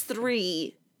those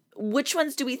three, which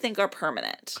ones do we think are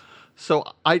permanent? So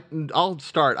I'll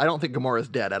start. I don't think Gamora's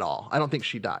dead at all. I don't think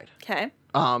she died. Okay.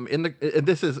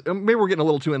 This is maybe we're getting a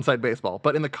little too inside baseball,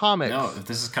 but in the comics, no,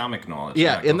 this is comic knowledge.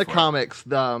 Yeah, in the comics,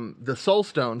 the Soul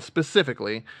Stone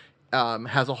specifically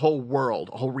has a whole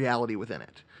world, a whole reality within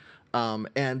it,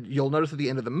 and you'll notice at the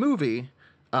end of the movie,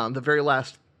 the very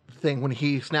last thing when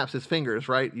he snaps his fingers,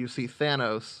 right? You see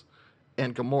Thanos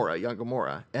and Gamora, young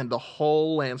Gamora, and the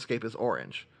whole landscape is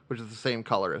orange, which is the same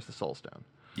color as the Soul Stone.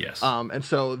 Yes. And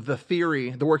so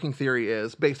the working theory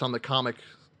is based on the comic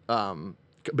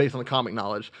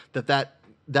knowledge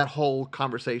that whole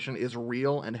conversation is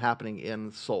real and happening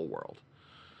in Soul World,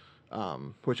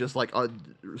 which is like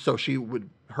so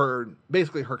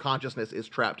her consciousness is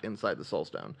trapped inside the Soul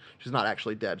Stone. She's not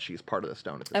actually dead. She's part of the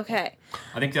stone at this point.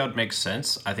 I think that would make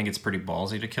sense. I think it's pretty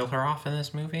ballsy to kill her off in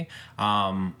this movie.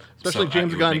 Especially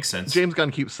James Gunn. James Gunn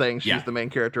keeps saying she's the main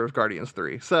character of Guardians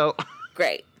 3. So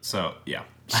great. So yeah.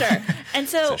 Sure. And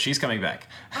so she's coming back.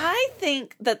 I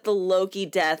think that the Loki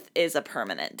death is a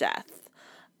permanent death.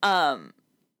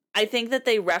 I think that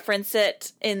they reference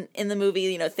it in the movie.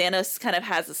 You know, Thanos kind of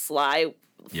has a sly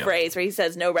phrase where he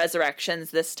says no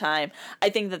resurrections this time. I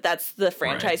think that that's the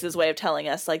franchise's way of telling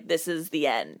us like this is the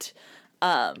end.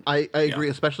 I agree,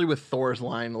 especially with Thor's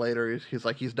line later. He's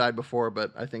like he's died before,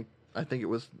 but I think it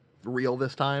was real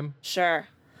this time. Sure.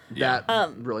 That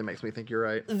really makes me think you're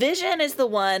right. Vision is the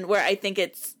one where I think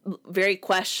it's very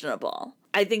questionable.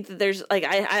 I think that there's like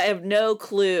I have no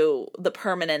clue the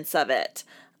permanence of it.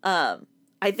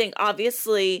 I think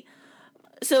obviously.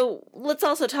 So let's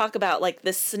also talk about like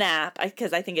the snap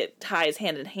because I think it ties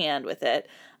hand in hand with it.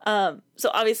 So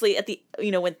obviously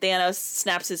when Thanos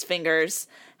snaps his fingers,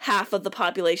 half of the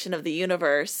population of the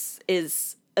universe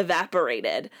is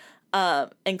evaporated,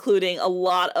 including a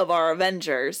lot of our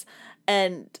Avengers.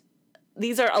 And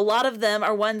a lot of them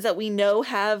are ones that we know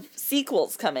have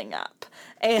sequels coming up,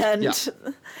 and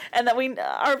that we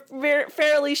are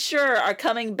fairly sure are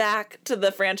coming back to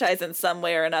the franchise in some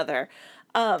way or another.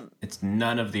 It's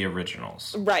none of the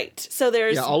originals, right? So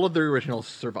there's all of the originals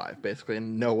survive basically,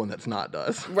 and no one that's not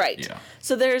does. Right. Yeah.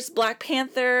 So there's Black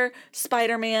Panther,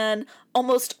 Spider-Man,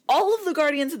 almost all of the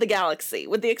Guardians of the Galaxy,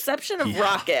 with the exception of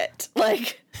Rocket.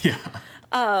 Like,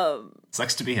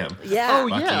 sucks to be him. Yeah. Oh,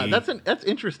 Bucky. Yeah. That's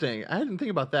interesting. I didn't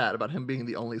think about that, about him being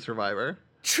the only survivor.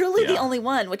 Truly the only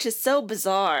one, which is so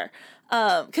bizarre.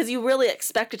 Because you really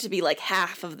expect it to be like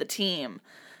half of the team.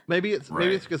 Maybe it's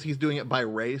because he's doing it by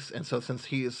race, and so since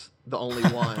he's the only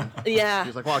one,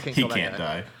 he's like, well, I can't kill that guy. He can't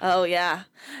die. Oh yeah.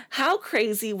 How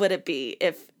crazy would it be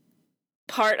if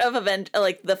part of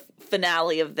the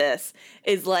finale of this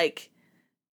is like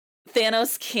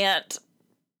Thanos can't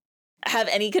have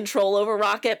any control over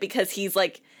Rocket because he's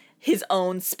like his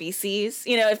own species.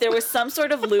 You know, if there was some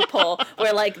sort of loophole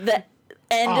where like the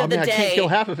end of the day, I can't kill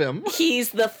half of him. He's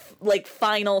the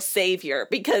final savior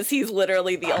because he's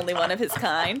literally the only one of his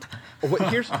kind.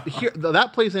 That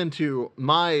plays into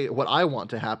what I want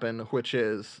to happen, which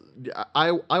is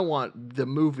I want the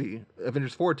movie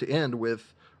Avengers 4 to end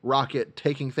with Rocket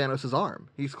taking Thanos' arm.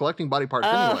 He's collecting body parts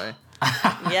anyway.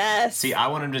 Yes. See, I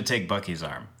want him to take Bucky's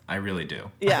arm. I really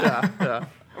do. Yeah.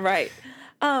 Right.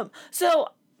 So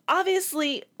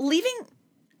obviously,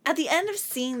 at the end of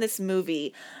seeing this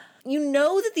movie, you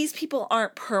know that these people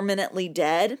aren't permanently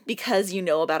dead because you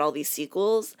know about all these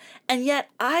sequels. And yet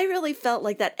I really felt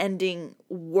like that ending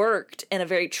worked in a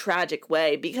very tragic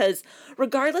way, because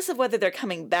regardless of whether they're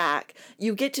coming back,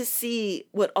 you get to see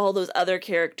what all those other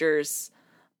characters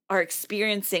are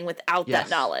experiencing without that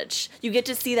knowledge. You get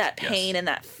to see that pain and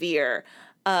that fear.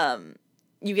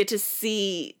 You get to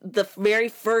see the very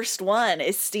first one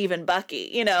is Steve and Bucky,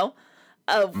 you know?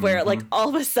 Of where like all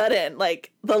of a sudden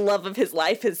like the love of his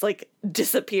life has like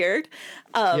disappeared,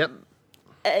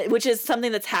 which is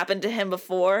something that's happened to him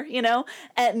before, you know,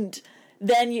 and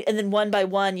then one by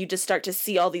one you just start to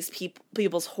see all these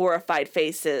people's horrified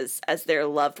faces as their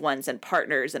loved ones and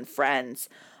partners and friends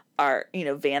are, you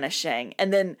know, vanishing,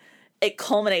 and then it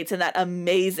culminates in that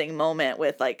amazing moment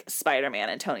with like Spider-Man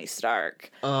and Tony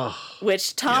Stark,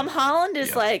 which Tom Holland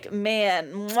is like,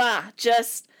 man,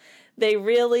 just. They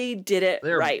really did it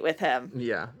right with him.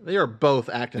 Yeah, they are both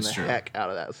acting the heck out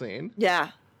of that scene.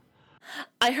 Yeah.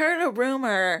 I heard a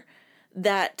rumor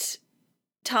that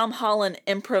Tom Holland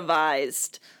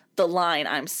improvised the line,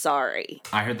 "I'm sorry."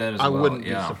 I heard that as well. I wouldn't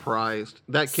be surprised.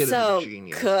 That kid is a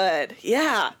genius. So good.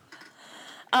 Yeah.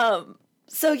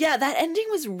 So yeah, that ending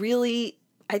was really,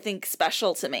 I think,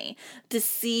 special to me, to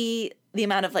see the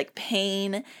amount of like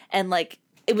pain and like,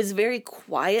 it was very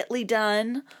quietly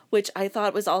done, which I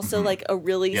thought was also like a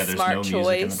really smart choice.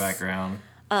 Music in the background.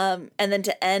 And then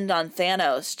to end on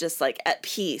Thanos just like at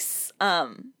peace.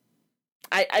 The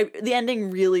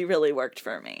ending really, really worked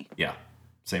for me. Yeah,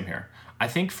 same here. I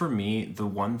think for me, the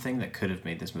one thing that could have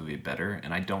made this movie better,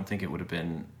 and I don't think it would have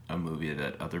been a movie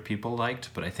that other people liked,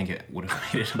 but I think it would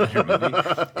have made it a better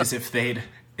movie,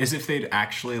 is if they'd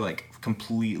actually like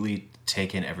completely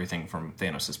taken everything from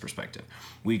Thanos' perspective.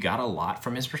 We got a lot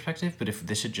from his perspective, but if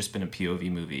this had just been a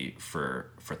POV movie for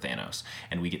Thanos,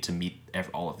 and we get to meet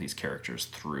all of these characters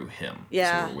through him,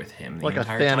 so we're with him the like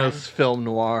entire a Thanos time. film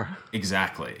noir.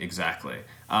 Exactly.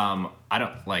 I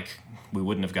don't like. We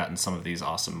wouldn't have gotten some of these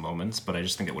awesome moments, but I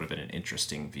just think it would have been an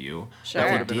interesting view. Sure.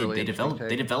 That would have been really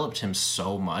They developed him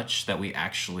so much that we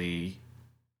actually,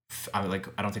 I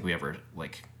don't think we ever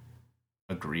like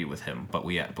agree with him, but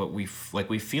we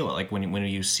feel it. Like when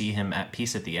you see him at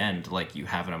peace at the end, like you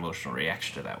have an emotional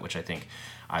reaction to that, which I think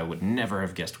I would never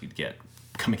have guessed we'd get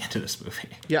coming into this movie.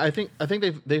 Yeah, I think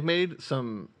they've made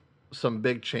some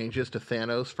big changes to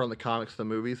Thanos from the comics to the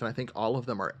movies, and I think all of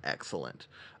them are excellent.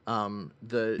 You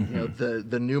know,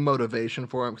 the new motivation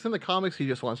for him, because in the comics he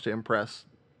just wants to impress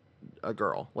a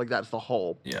girl, like that's the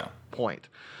whole point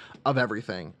of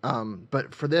everything.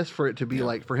 But for it to be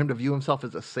like, for him to view himself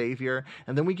as a savior,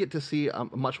 and then we get to see a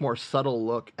much more subtle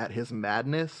look at his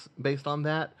madness based on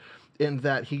that, in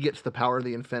that he gets the power of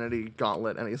the Infinity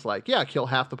Gauntlet, and he's like, yeah, kill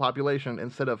half the population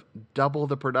instead of double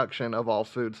the production of all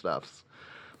foodstuffs.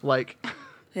 Like,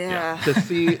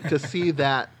 to see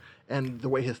that, and the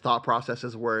way his thought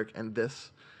processes work, and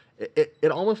this,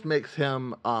 it almost makes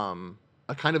him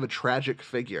a kind of a tragic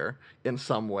figure in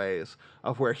some ways,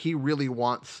 of where he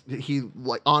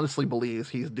like honestly believes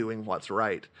he's doing what's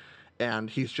right, and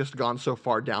he's just gone so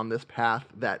far down this path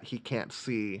that he can't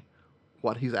see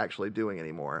what he's actually doing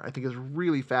anymore. I think is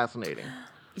really fascinating.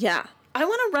 Yeah. I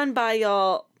want to run by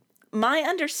y'all my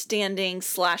understanding /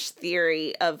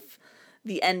 theory of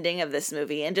the ending of this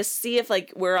movie, and just see if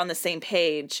like we're on the same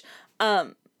page.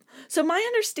 So my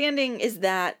understanding is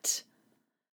that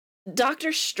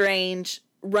Doctor Strange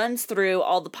runs through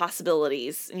all the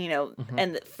possibilities, you know,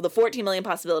 and the 14 million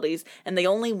possibilities, and they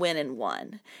only win in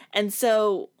one. And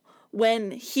so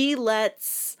when he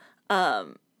lets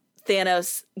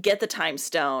Thanos get the time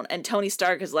stone, and Tony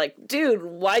Stark is like, dude,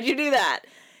 why'd you do that?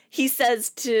 He says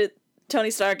to Tony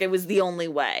Stark, it was the only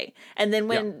way. And then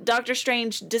when Doctor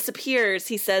Strange disappears,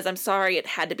 he says, I'm sorry, it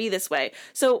had to be this way.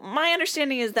 So my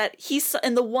understanding is that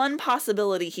in the one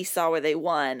possibility he saw where they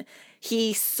won,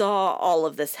 he saw all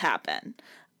of this happen.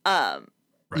 Right.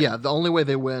 Yeah, the only way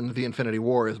they win the Infinity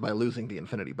War is by losing the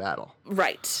Infinity Battle.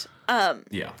 Right.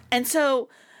 And so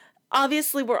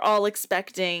obviously we're all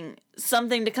expecting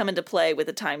something to come into play with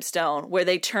the Time Stone, where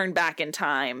they turn back in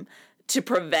time to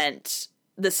prevent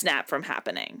the snap from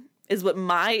happening, is what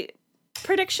my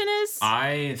prediction is.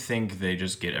 I think they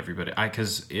just get everybody.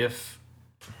 Because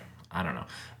I don't know,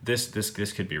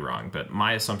 this could be wrong, but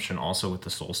my assumption also with the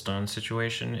Soul Stone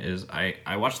situation is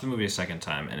I watched the movie a second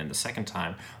time, and in the second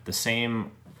time, the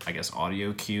same, I guess,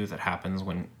 audio cue that happens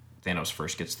when Thanos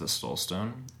first gets the Soul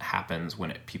Stone happens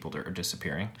when people are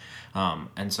disappearing.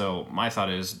 And so my thought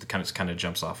is, kind of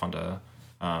jumps off onto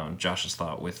Josh's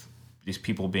thought with these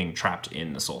people being trapped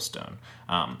in the Soul Stone.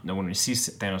 Now, when we see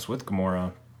Thanos with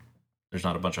Gamora, there's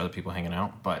not a bunch of other people hanging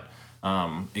out, but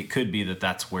it could be that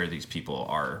that's where these people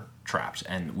are trapped,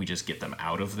 and we just get them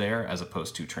out of there as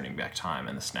opposed to turning back time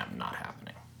and the snap not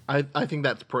happening. I think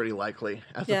that's pretty likely,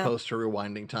 as opposed to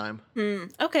rewinding time.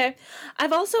 Okay.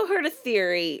 I've also heard a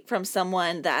theory from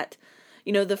someone that,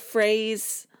 the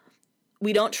phrase,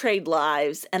 we don't trade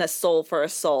lives and a soul for a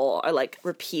soul are like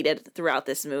repeated throughout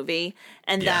this movie.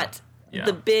 And that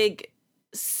the big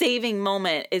saving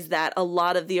moment is that a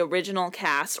lot of the original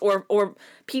cast or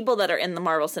people that are in the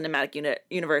Marvel Cinematic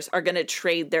Universe are going to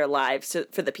trade their lives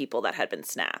for the people that had been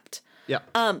snapped. Yeah.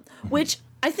 Which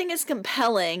I think is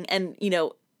compelling and,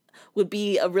 would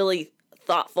be a really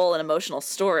thoughtful and emotional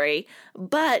story.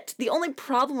 But the only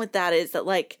problem with that is that,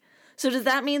 so does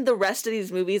that mean the rest of these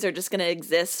movies are just going to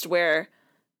exist where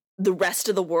the rest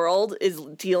of the world is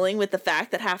dealing with the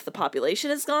fact that half the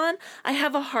population is gone? I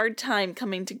have a hard time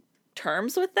coming to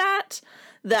terms with that's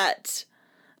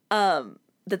going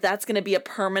to be a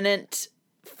permanent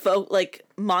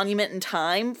monument in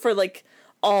time for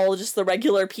all just the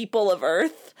regular people of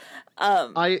Earth.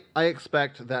 I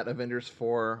expect that Avengers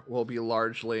 4 will be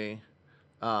largely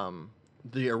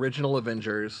the original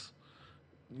Avengers,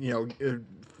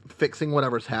 fixing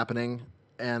whatever's happening,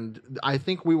 and I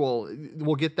think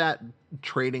we'll get that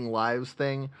trading lives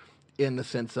thing in the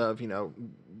sense of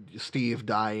Steve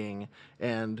dying,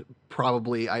 and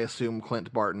probably I assume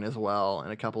Clint Barton as well,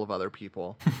 and a couple of other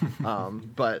people,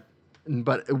 but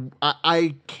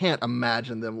I can't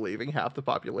imagine them leaving half the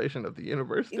population of the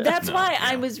universe. That's why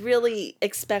I was really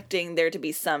expecting there to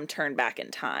be some turn back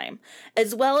in time,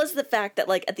 as well as the fact that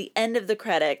at the end of the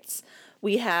credits,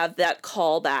 we have that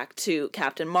callback to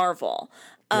Captain Marvel,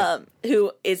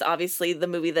 who is obviously the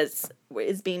movie that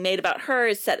is being made about her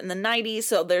is set in the 90s.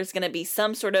 So there's going to be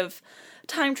some sort of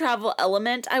time travel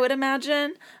element, I would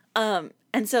imagine. And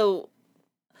so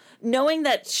knowing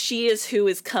that she is who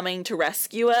is coming to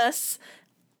rescue us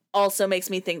also makes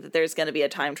me think that there's going to be a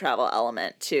time travel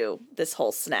element to this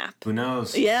whole snap. Who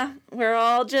knows? Yeah,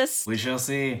 we shall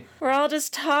see. We're all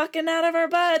just talking out of our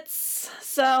butts.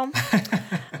 So,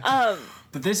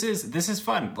 but this is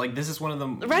fun. This is one of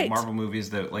the Marvel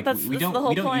movies that we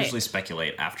don't usually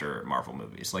speculate after Marvel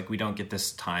movies. We don't get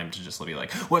this time to just be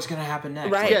what's going to happen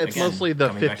next. Right. Yeah, it's mostly the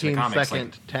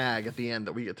 15-second tag at the end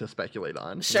that we get to speculate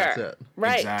on. Sure. That's it.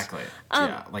 Right. Exactly.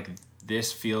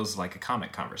 This feels like a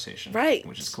comic conversation. Right.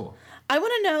 Which is cool. I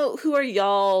want to know, who are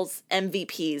y'all's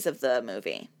MVPs of the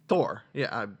movie? Thor.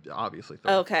 Yeah, obviously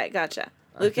Thor. Okay, gotcha.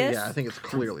 Lucas? I think it's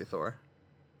clearly Thor.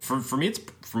 For me, it's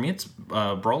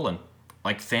Brolin.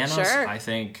 Thanos, sure. I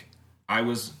think I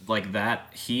was that.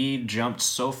 He jumped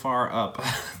so far up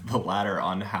the ladder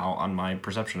on my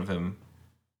perception of him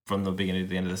from the beginning to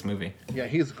the end of this movie. Yeah,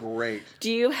 he's great.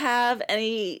 Do you have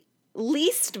any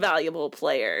least valuable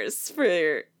players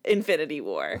for Infinity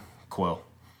War? Quill.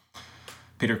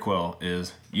 Peter Quill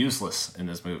is useless in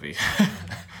this movie.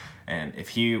 And if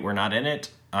he were not in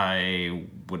it, I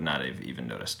would not have even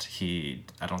noticed.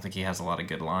 I don't think he has a lot of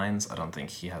good lines. I don't think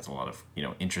he has a lot of,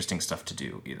 interesting stuff to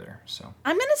do either. So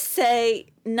I'm going to say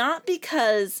not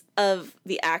because of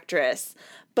the actress,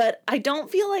 but I don't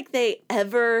feel like they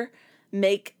ever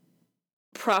make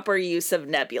proper use of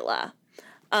Nebula.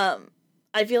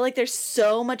 I feel like there's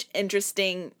so much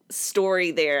interesting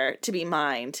story there to be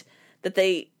mined that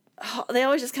they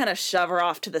always just kind of shove her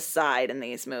off to the side in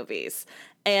these movies.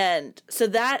 And so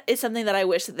that is something that I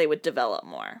wish that they would develop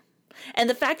more. And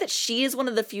the fact that she is one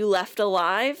of the few left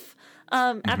alive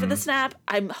after the snap,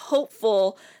 I'm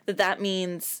hopeful that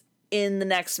means in the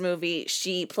next movie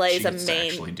she plays a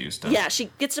main. Actually do stuff. Yeah,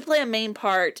 she gets to play a main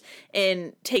part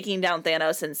in taking down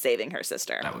Thanos and saving her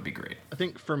sister. That would be great. I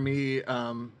think for me,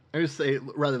 I'm going to say,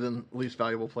 rather than least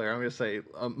valuable player, I'm going to say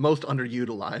most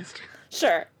underutilized.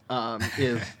 Sure.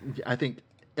 Is I think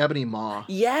Ebony Maw.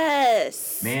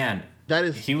 Yes. Man. That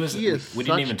is, we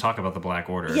didn't even talk about the Black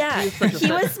Order. Yeah,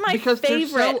 he was my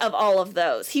favorite of all of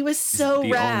those. He was so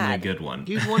the rad. only good one.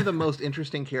 He's one of the most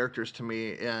interesting characters to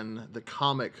me in the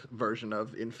comic version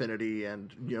of Infinity and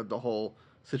the whole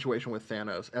situation with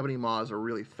Thanos. Ebony Maw is a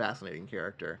really fascinating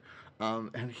character,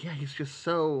 and yeah, he's just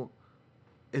so.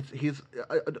 He's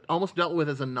almost dealt with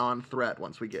as a non-threat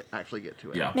once we actually get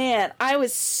to it. Yeah. Man, I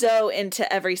was so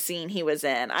into every scene he was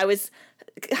in. I was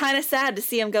kind of sad to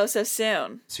see him go so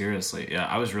soon. Seriously, yeah,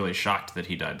 I was really shocked that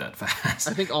he died that fast.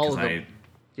 I think all of them.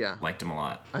 Yeah, liked him a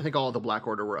lot. I think all of the Black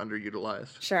Order were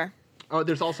underutilized. Sure. Oh,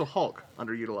 there's also Hulk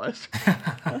underutilized.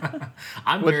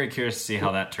 I'm very curious to see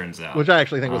how that turns out. Which I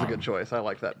actually think was a good choice. I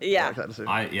like that. Yeah. I like that decision.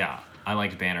 I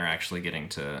liked Banner actually getting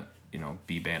to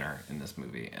be Banner in this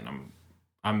movie, and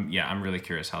I'm really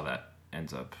curious how that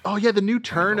ends up. Oh yeah, the new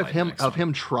turn of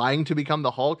him trying to become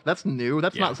the Hulk. That's new.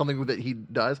 That's not something that he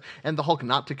does. And the Hulk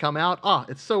not to come out. Oh,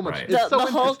 it's so much. Right. It's so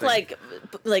the Hulk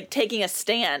like taking a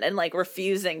stand and like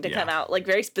refusing to come out, like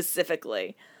very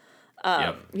specifically.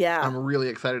 Yeah. I'm really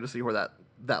excited to see where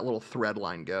that little thread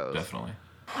line goes. Definitely.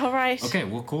 All right. Okay.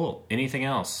 Well, cool. Anything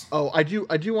else? Oh, I do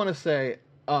want to say.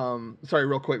 Sorry,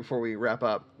 real quick before we wrap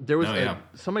up. There was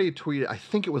somebody tweeted. I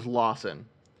think it was Lawson.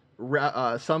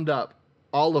 Summed up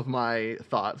all of my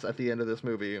thoughts at the end of this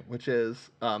movie, which is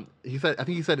he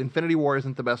said Infinity War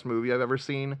isn't the best movie I've ever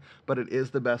seen, but it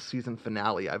is the best season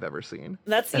finale I've ever seen.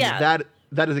 That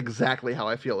is exactly how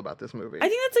I feel about this movie. I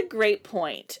think that's a great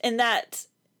point, in that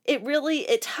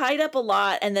it tied up a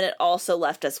lot, and then it also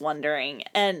left us wondering.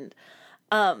 And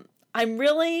I'm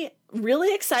really,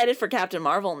 really excited for Captain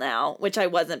Marvel now, which I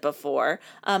wasn't before.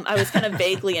 I was kind of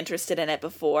vaguely interested in it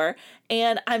before.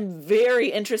 And I'm very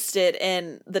interested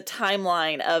in the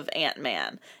timeline of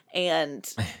Ant-Man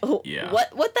and what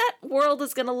that world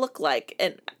is going to look like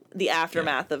in the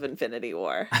aftermath of Infinity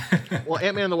War. Well,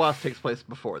 Ant-Man and the Wasp takes place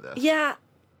before this. Yeah.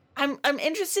 I'm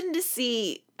interested to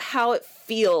see how it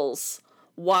feels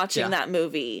watching that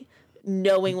movie,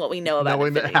 knowing what we know about knowing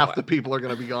Infinity that half War. the people are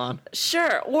going to be gone.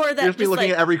 Sure, or that just be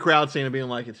looking at every crowd scene and being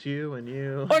like, it's you and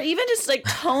you. Or even just like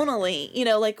tonally,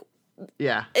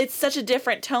 it's such a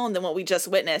different tone than what we just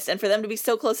witnessed, and for them to be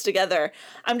so close together,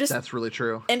 that's really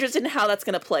true. Interested in how that's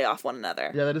going to play off one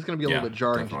another. Yeah, that is going to be a little bit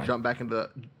jarring to jump back into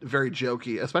very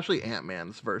jokey, especially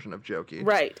Ant-Man's version of jokey.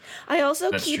 Right. I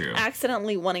also That's keep true.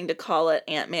 accidentally wanting to call it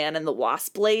Ant-Man and the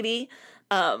Wasp Lady.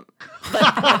 But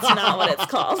that's not what it's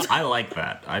called. I like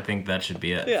that. I think that should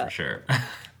be it for sure.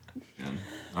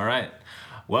 All right.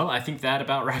 Well, I think that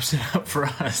about wraps it up for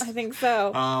us. I think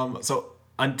so. So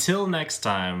until next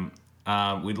time,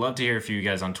 we'd love to hear from you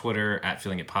guys on Twitter at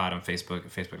FeelingItPod, on Facebook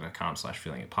at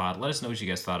facebook.com/FeelingItPod. Let us know what you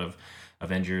guys thought of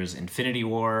Avengers Infinity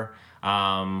War.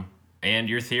 And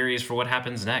your theories for what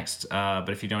happens next. But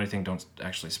if you know anything, don't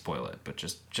actually spoil it, but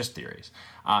just theories.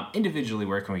 Individually,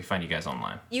 where can we find you guys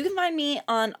online? You can find me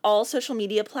on all social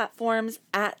media platforms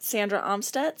at Sandra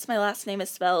Amstutz. My last name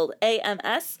is spelled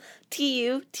Amstutz.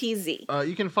 You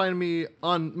can find me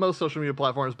on most social media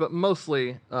platforms, but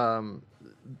mostly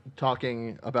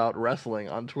talking about wrestling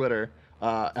on Twitter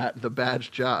at The Badge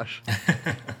Josh.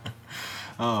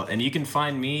 And you can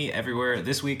find me everywhere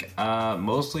this week,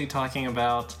 mostly talking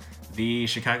about the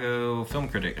Chicago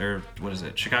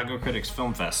Chicago Critics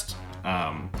Film Fest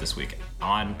this week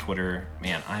on Twitter.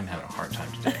 Man, I'm having a hard time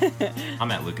today.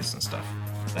 I'm at Lucas and stuff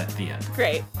at the end.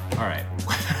 Great. All right.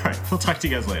 We'll talk to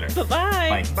you guys later.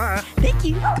 Bye-bye. Bye. Thank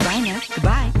you. Goodbye now.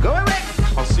 Goodbye. Go away.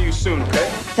 I'll see you soon, okay?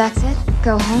 That's it?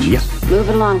 Go home? Yep. Move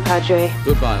it along, Padre.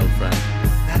 Goodbye, old friend.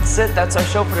 That's it. That's our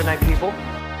show for tonight, people.